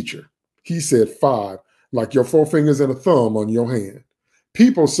 and teacher. He said 5, like your 4 fingers and a thumb on your hand.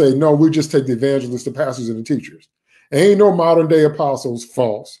 People say, no, we just take the evangelists, the pastors, and the teachers. Ain't no modern day apostles,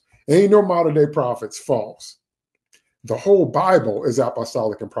 false. Ain't no modern day prophets, false. The whole Bible is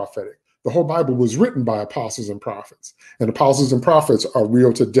apostolic and prophetic. The whole Bible was written by apostles and prophets. And apostles and prophets are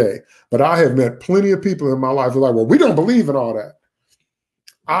real today. But I have met plenty of people in my life who are like, well, we don't believe in all that.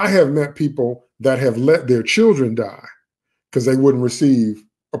 I have met people that have let their children die because they wouldn't receive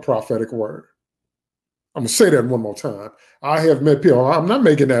a prophetic word. I'm going to say that one more time. I have met people, I'm not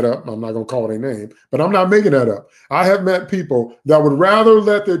making that up. I'm not going to call their name, but I'm not making that up. I have met people that would rather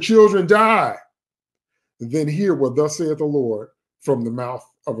let their children die than hear what thus saith the Lord from the mouth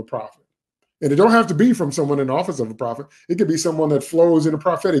of a prophet. And it don't have to be from someone in the office of a prophet. It could be someone that flows in a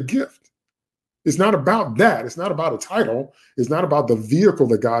prophetic gift. It's not about that. It's not about a title. It's not about the vehicle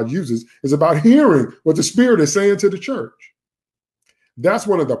that God uses. It's about hearing what the Spirit is saying to the church. That's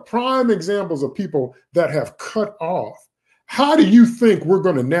one of the prime examples of people that have cut off. How do you think we're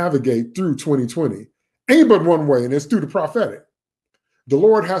going to navigate through 2020? Ain't but one way, and it's through the prophetic. The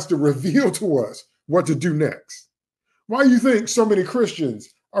Lord has to reveal to us what to do next. Why do you think so many Christians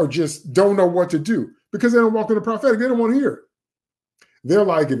are just don't know what to do? Because they don't walk in the prophetic. They don't want to hear it. They're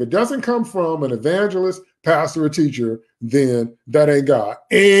like, if it doesn't come from an evangelist, pastor, or teacher, then that ain't God.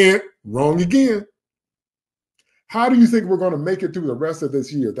 And wrong again. How do you think we're going to make it through the rest of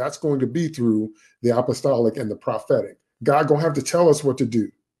this year? That's going to be through the apostolic and the prophetic. God going to have to tell us what to do.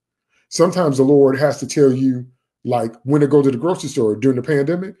 Sometimes the Lord has to tell you, like when to go to the grocery store during the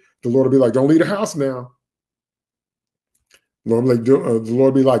pandemic, the Lord will be like, don't leave the house now. The Lord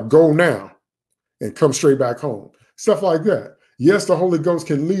will be like, go now and come straight back home. Stuff like that. Yes, the Holy Ghost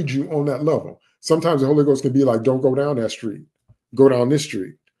can lead you on that level. Sometimes the Holy Ghost can be like, don't go down that street. Go down this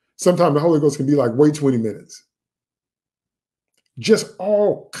street. Sometimes the Holy Ghost can be like, wait 20 minutes. Just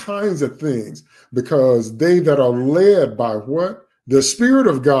all kinds of things, because they that are led by what? The Spirit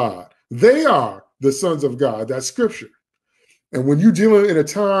of God. They are the sons of God. That's scripture. And when you're dealing in a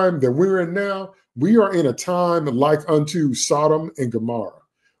time that we're in now, we are in a time like unto Sodom and Gomorrah.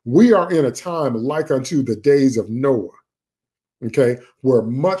 We are in a time like unto the days of Noah. Okay, where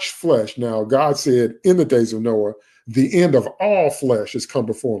much flesh. Now, God said in the days of Noah, the end of all flesh has come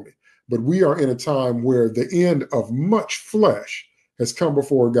before me. But we are in a time where the end of much flesh has come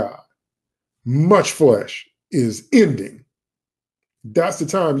before God. Much flesh is ending. That's the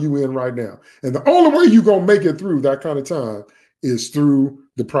time you in right now. And the only way you're going to make it through that kind of time is through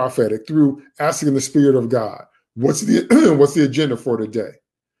the prophetic, through asking the Spirit of God, what's the agenda for today?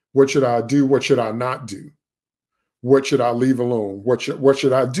 What should I do? What should I not do? What should I leave alone? What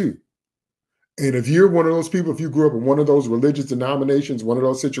should I do? And if you're one of those people, if you grew up in one of those religious denominations, one of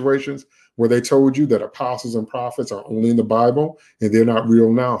those situations where they told you that apostles and prophets are only in the Bible and they're not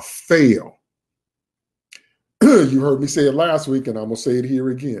real now, fail. You heard me say it last week, and I'm going to say it here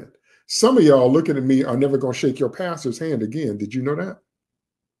again. Some of y'all looking at me are never going to shake your pastor's hand again. Did you know that?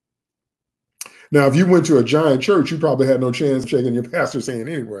 Now, if you went to a giant church, you probably had no chance of shaking your pastor's hand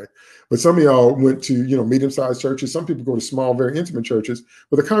anyway. But some of y'all went to, medium-sized churches. Some people go to small, very intimate churches,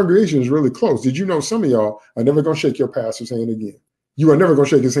 but the congregation is really close. Did you know some of y'all are never going to shake your pastor's hand again? You are never going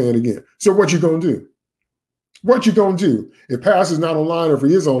to shake his hand again. So what you going to do? What you going to do? If pastor's not online, or if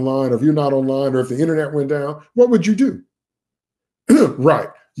he is online, or if you're not online, or if the internet went down, what would you do? Right.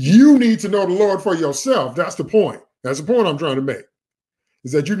 You need to know the Lord for yourself. That's the point. That's the point I'm trying to make.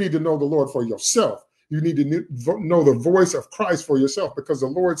 Is that you need to know the Lord for yourself. You need to know the voice of Christ for yourself, because the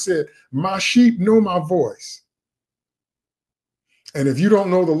Lord said, my sheep know my voice. And if you don't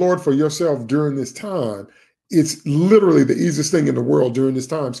know the Lord for yourself during this time, it's literally the easiest thing in the world during this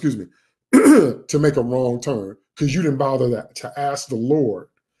time, to make a wrong turn, because you didn't bother to ask the Lord,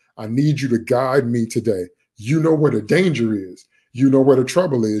 I need you to guide me today. You know where the danger is. You know where the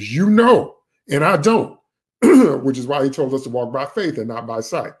trouble is. You know, and I don't. Which is why he told us to walk by faith and not by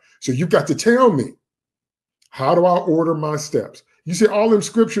sight. So you've got to tell me, how do I order my steps? You see, all them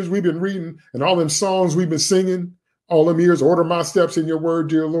scriptures we've been reading and all them songs we've been singing all them years, order my steps in your word,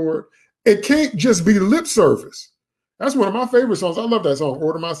 dear Lord. It can't just be lip service. That's one of my favorite songs. I love that song,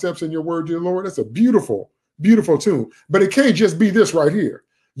 Order My Steps in Your Word, Dear Lord. That's a beautiful, beautiful tune. But it can't just be this right here.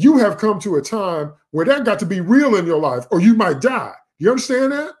 You have come to a time where that got to be real in your life, or you might die. You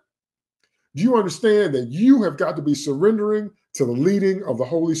understand that? Do you understand that you have got to be surrendering to the leading of the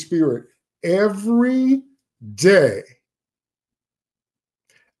Holy Spirit every day?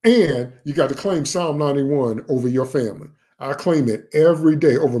 And you got to claim Psalm 91 over your family. I claim it every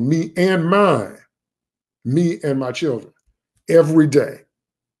day over me and mine, me and my children, every day.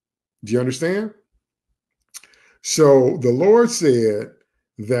 Do you understand? So the Lord said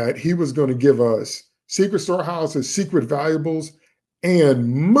that he was going to give us secret storehouses, secret valuables,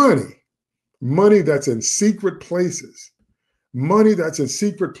 and money. Money that's in secret places. Money that's in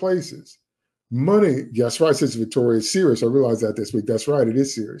secret places. Money, that's right, Sister Victoria, it's serious. I realized that this week. That's right, it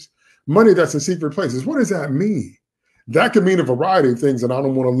is serious. Money that's in secret places. What does that mean? That could mean a variety of things, and I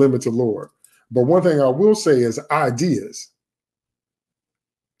don't want to limit the Lord. But one thing I will say is ideas.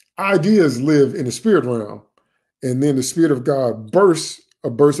 Ideas live in the spirit realm, and then the Spirit of God bursts a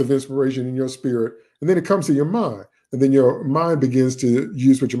burst of inspiration in your spirit, and then it comes to your mind. And then your mind begins to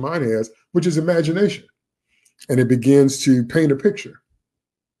use what your mind has, which is imagination. And it begins to paint a picture.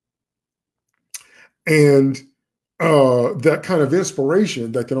 And that kind of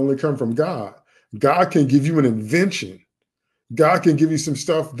inspiration that can only come from God. God can give you an invention. God can give you some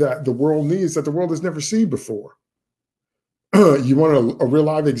stuff that the world needs, that the world has never seen before. You want a real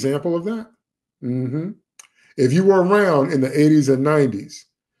live example of that? Mm-hmm. If you were around in the 80s and 90s,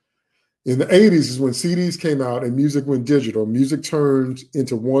 in the 80s is when CDs came out and music went digital. Music turned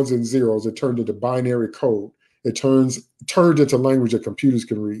into ones and zeros. It turned into binary code. It turned into language that computers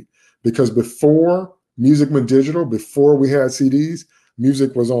can read. Because before music went digital, before we had CDs,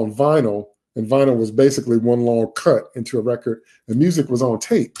 music was on vinyl, and vinyl was basically one long cut into a record, and music was on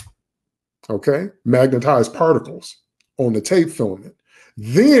tape, okay? Magnetized particles on the tape filament.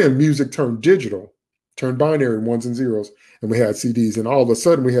 Then music turned digital, turned binary, ones and zeros, and we had CDs. And all of a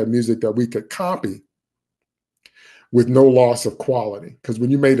sudden we had music that we could copy with no loss of quality. Because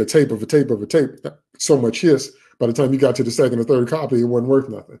when you made a tape of a tape of a tape, so much hiss, by the time you got to the second or third copy, it wasn't worth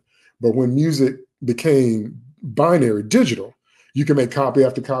nothing. But when music became binary, digital, you can make copy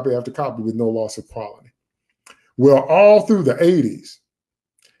after copy after copy with no loss of quality. Well, all through the 80s,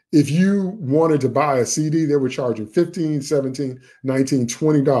 if you wanted to buy a CD, they were charging $15, $17, $19,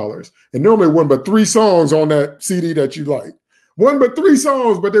 $20. And normally it wasn't but 3 songs on that CD that you liked. One but 3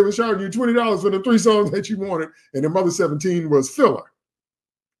 songs, but they were charging you $20 for the 3 songs that you wanted. And the other 17 was filler.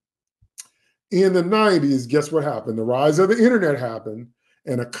 In the 90s, guess what happened? The rise of the internet happened,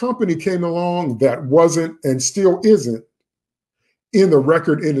 and a company came along that wasn't and still isn't in the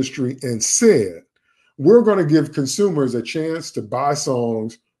record industry and said, we're going to give consumers a chance to buy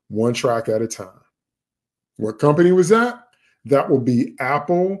songs one track at a time. What company was that? That will be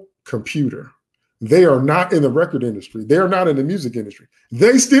Apple Computer. They are not in the record industry. They are not in the music industry.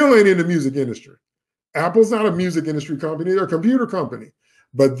 They still ain't in the music industry. Apple's not a music industry company. They're a computer company.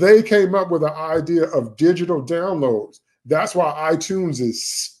 But they came up with the idea of digital downloads. That's why iTunes is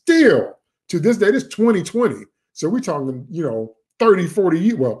still, to this day, it's 2020. So we're talking, 30,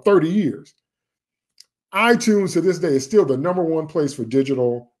 30 years. iTunes to this day is still the #1 place for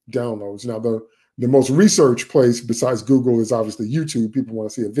digital downloads. Now, the most researched place besides Google is obviously YouTube. People want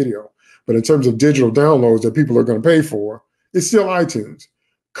to see a video. But in terms of digital downloads that people are going to pay for, it's still iTunes,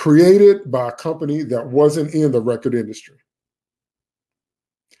 created by a company that wasn't in the record industry.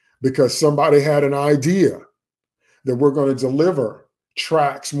 Because somebody had an idea that we're going to deliver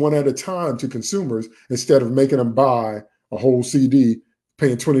tracks one at a time to consumers instead of making them buy a whole CD,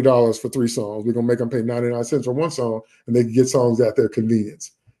 paying $20 for 3 songs. We're going to make them pay 99 cents for 1 song, and they can get songs at their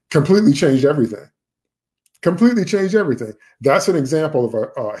convenience. Completely changed everything. Completely changed everything. That's an example of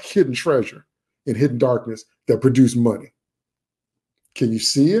a hidden treasure in hidden darkness that produced money. Can you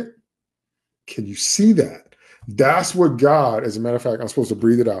see it? Can you see that? That's what God, as a matter of fact, I'm supposed to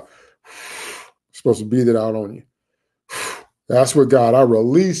breathe it out. I'm supposed to breathe it out on you. That's what God, I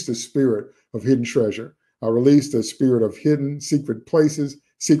release the spirit of hidden treasure. I release the spirit of hidden secret places,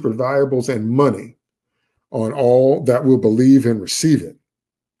 secret valuables, and money on all that will believe and receive it.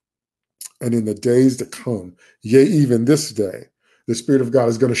 And in the days to come, yea, even this day, the Spirit of God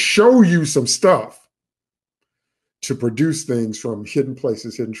is going to show you some stuff to produce things from hidden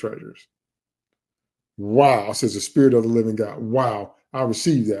places, hidden treasures. Wow, says the Spirit of the living God. Wow, I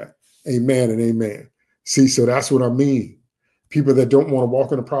receive that. Amen and amen. See, so that's what I mean. People that don't want to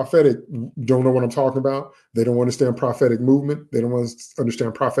walk in the prophetic don't know what I'm talking about. They don't understand prophetic movement. They don't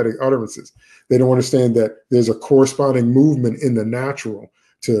understand prophetic utterances. They don't understand that there's a corresponding movement in the natural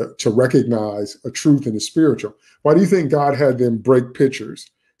to recognize a truth in the spiritual. Why do you think God had them break pitchers,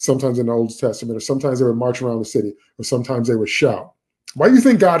 sometimes in the Old Testament, or sometimes they would march around the city, or sometimes they would shout? Why do you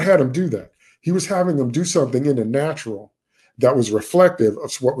think God had them do that? He was having them do something in the natural that was reflective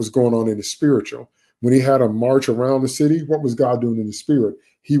of what was going on in the spiritual. When he had them march around the city, what was God doing in the spirit?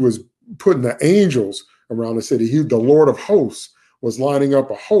 He was putting the angels around the city. The Lord of hosts was lining up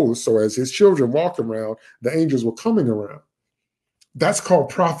a host. So as his children walked around, the angels were coming around. That's called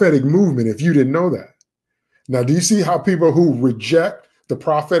prophetic movement, if you didn't know that. Now, do you see how people who reject the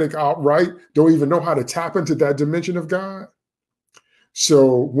prophetic outright don't even know how to tap into that dimension of God?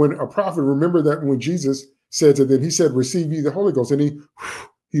 So when a prophet, remember that when Jesus said to them, he said, receive ye the Holy Ghost, and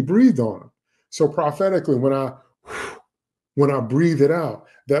he breathed on them. So prophetically, when I breathe it out,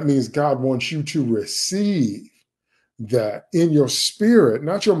 that means God wants you to receive that in your spirit,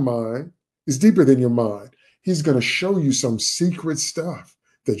 not your mind. It's deeper than your mind. He's going to show you some secret stuff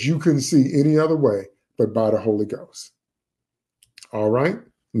that you couldn't see any other way but by the Holy Ghost. All right.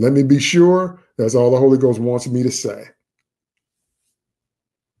 Let me be sure that's all the Holy Ghost wants me to say.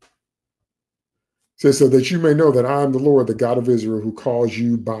 Says, so that you may know that I am the Lord, the God of Israel, who calls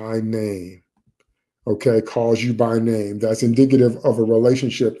you by name. Okay, calls you by name. That's indicative of a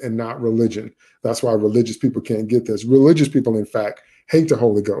relationship and not religion. That's why religious people can't get this. Religious people, in fact, hate the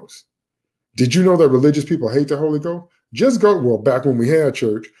Holy Ghost. Did you know that religious people hate the Holy Ghost? Just go, well, back when we had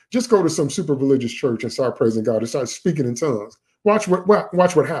church, just go to some super religious church and start praising God and start speaking in tongues. Watch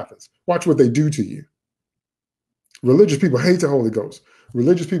what happens. Watch what they do to you. Religious people hate the Holy Ghost.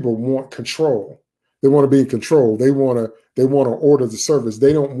 Religious people want control. They want to be in control. They want to order the service.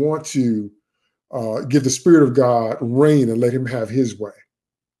 They don't want to give the Spirit of God reign and let him have his way.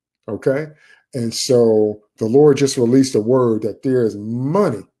 Okay? And so the Lord just released a word that there is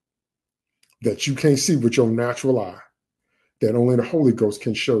money that you can't see with your natural eye, that only the Holy Ghost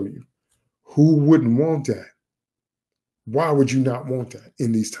can show you. Who wouldn't want that? Why would you not want that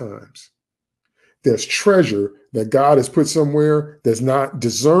in these times? There's treasure that God has put somewhere that's not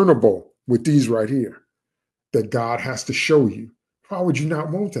discernible with these right here, that God has to show you. Why would you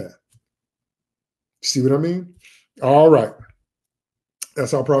not want that? See what I mean? All right.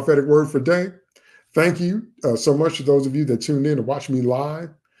 That's our prophetic word for today. Thank you so much to those of you that tuned in to watch me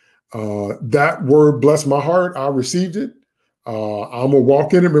live. That word blessed my heart. I received it. I'm going to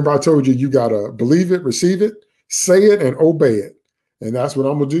walk in it. Remember, I told you, you got to believe it, receive it, say it, and obey it. And that's what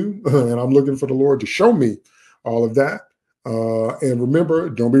I'm going to do. And I'm looking for the Lord to show me all of that. And remember,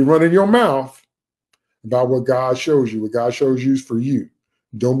 don't be running your mouth about what God shows you. What God shows you is for you.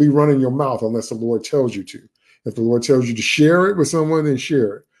 Don't be running your mouth unless the Lord tells you to. If the Lord tells you to share it with someone, then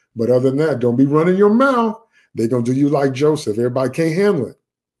share it. But other than that, don't be running your mouth. They're going to do you like Joseph. Everybody can't handle it.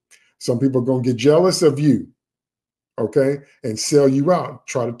 Some people are going to get jealous of you, okay, and sell you out,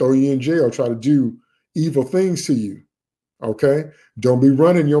 try to throw you in jail, try to do evil things to you, okay? Don't be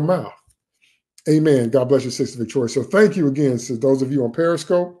running your mouth. Amen. God bless you, Sister Victoria. So thank you again to those of you on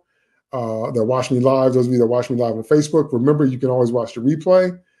Periscope that watch me live, those of you that watch me live on Facebook. Remember, you can always watch the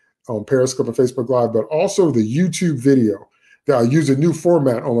replay on Periscope and Facebook Live, but also the YouTube video. I use a new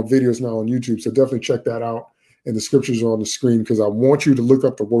format on the videos now on YouTube, so definitely check that out. And the scriptures are on the screen because I want you to look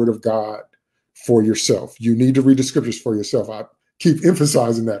up the word of God for yourself. You need to read the scriptures for yourself. I keep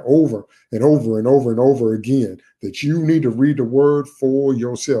emphasizing that over and over and over and over again, that you need to read the word for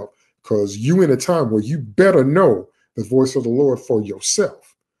yourself, because you in a time where you better know the voice of the Lord for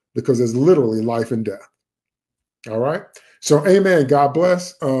yourself, because it's literally life and death. All right. So amen. God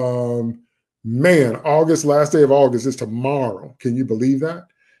bless. Man, August, last day of August is tomorrow. Can you believe that?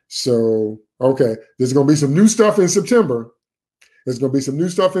 So, okay, there's going to be some new stuff in September. There's going to be some new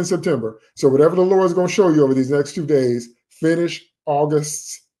stuff in September. So whatever the Lord is going to show you over these next 2 days, finish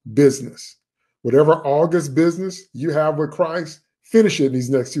August's business. Whatever August business you have with Christ, finish it in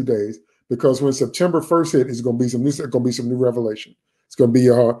these next 2 days, because when September 1st hit, it's going to be some new revelation. It's going to be,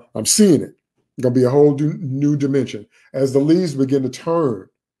 I'm seeing it. It's going to be a whole new dimension. As the leaves begin to turn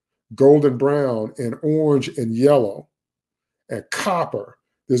golden brown and orange and yellow and copper,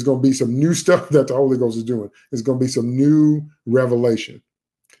 there's going to be some new stuff that the Holy Ghost is doing. There's going to be some new revelation.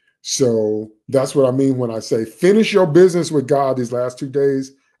 So that's what I mean when I say finish your business with God these last 2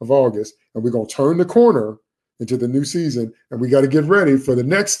 days of August, and we're going to turn the corner into the new season, and we got to get ready for the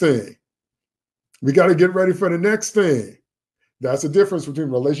next thing. We got to get ready for the next thing. That's the difference between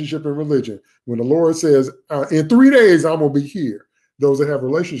relationship and religion. When the Lord says, in 3 days, I'm going to be here, those that have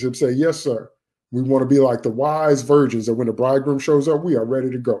relationships say, yes, sir. We want to be like the wise virgins that when the bridegroom shows up, we are ready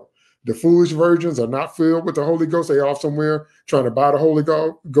to go. The foolish virgins are not filled with the Holy Ghost. They off somewhere trying to buy the Holy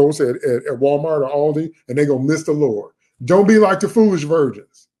Ghost at Walmart or Aldi, and they're going to miss the Lord. Don't be like the foolish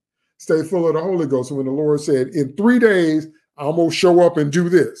virgins. Stay full of the Holy Ghost. And when the Lord said, in 3 days, I'm going to show up and do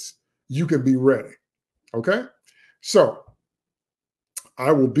this, you can be ready. Okay? So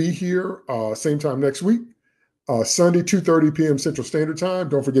I will be here same time next week. Sunday, 2:30 p.m. Central Standard Time.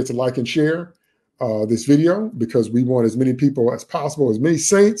 Don't forget to like and share this video, because we want as many people as possible, as many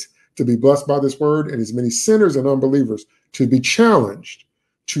saints to be blessed by this word, and as many sinners and unbelievers to be challenged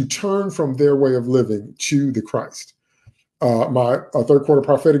to turn from their way of living to the Christ. My third quarter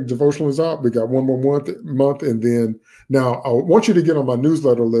prophetic devotional is out. We got one more month, and then now I want you to get on my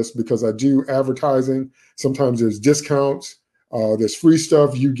newsletter list, because I do advertising. Sometimes there's discounts. There's free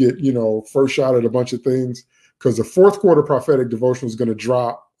stuff. You get, first shot at a bunch of things, because the fourth quarter prophetic devotional is going to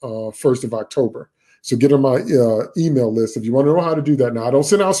drop 1st of October. So get on my email list if you want to know how to do that. Now, I don't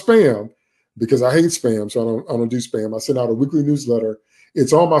send out spam, because I hate spam, so I don't do spam. I send out a weekly newsletter.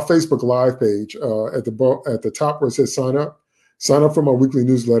 It's on my Facebook Live page at the top where it says sign up. Sign up for my weekly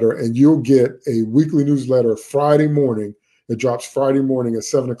newsletter, and you'll get a weekly newsletter Friday morning. It drops Friday morning at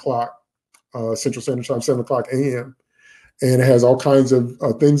 7 o'clock Central Standard Time, 7 o'clock a.m. And it has all kinds of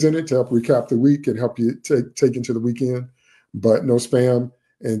things in it to help recap the week and help you take into the weekend, but no spam.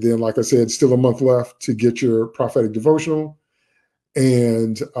 And then, like I said, still a month left to get your prophetic devotional.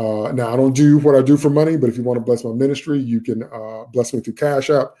 And now I don't do what I do for money, but if you want to bless my ministry, you can bless me through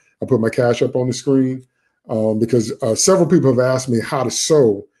Cash App. I put my Cash App on the screen because several people have asked me how to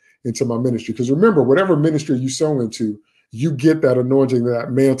sow into my ministry. Because remember, whatever ministry you sow into, you get that anointing,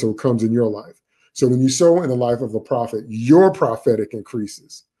 that mantle comes in your life. So when you sow in the life of a prophet, your prophetic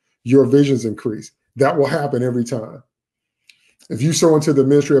increases, your visions increase. That will happen every time. If you sow into the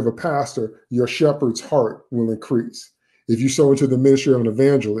ministry of a pastor, your shepherd's heart will increase. If you sow into the ministry of an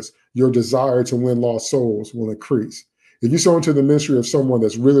evangelist, your desire to win lost souls will increase. If you sow into the ministry of someone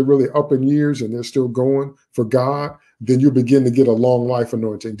that's really, really up in years and they're still going for God, then you'll begin to get a long life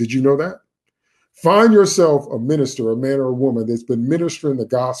anointing. Did you know that? Find yourself a minister, a man or a woman that's been ministering the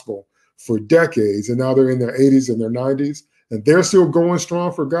gospel for decades, and now they're in their 80s and their 90s, and they're still going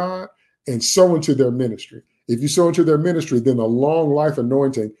strong for God, and sow into their ministry. If you sow into their ministry, then the long life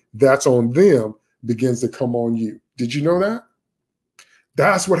anointing that's on them begins to come on you. Did you know that?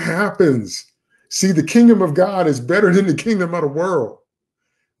 That's what happens. See, the kingdom of God is better than the kingdom of the world.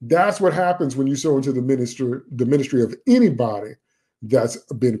 That's what happens when you sow into the ministry of anybody that's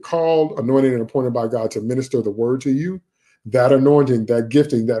been called, anointed, and appointed by God to minister the word to you. That anointing, that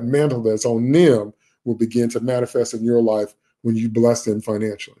gifting, that mantle that's on them will begin to manifest in your life when you bless them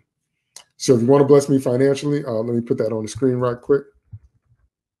financially. So if you want to bless me financially, let me put that on the screen right quick,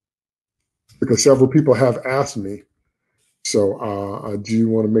 because several people have asked me. So I do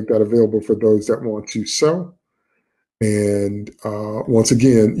want to make that available for those that want to sow. And once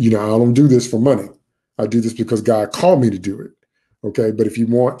again, I don't do this for money. I do this because God called me to do it. Okay. But if you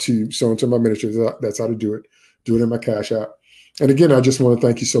want to sow into my ministry, that's how to do it. Do it in my Cash App. And again, I just want to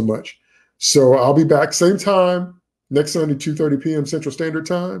thank you so much. So I'll be back same time next Sunday, 2:30 p.m. Central Standard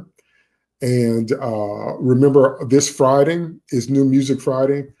Time. And remember, this Friday is New Music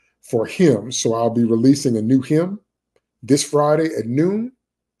Friday for hymns. So I'll be releasing a new hymn this Friday at noon.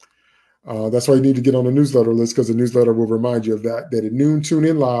 That's why you need to get on the newsletter list, because the newsletter will remind you of that at noon. Tune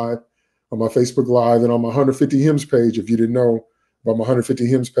in live on my Facebook Live and on my 150 hymns page. If you didn't know, my 150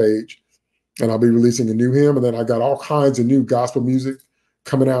 hymns page. And I'll be releasing a new hymn. And then I got all kinds of new gospel music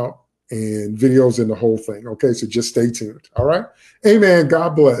coming out and videos and the whole thing. Okay, so just stay tuned. All right. Amen.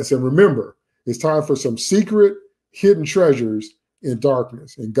 God bless. And remember, it's time for some secret hidden treasures in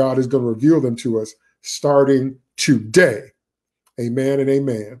darkness. And God is going to reveal them to us starting today. Amen and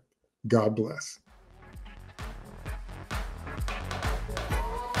amen. God bless.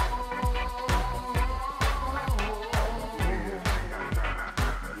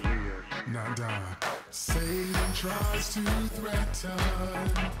 Satan tries to threaten,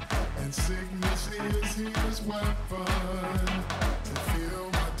 and sickness is his weapon. To fill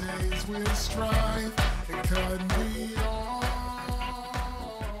my days with strife and cut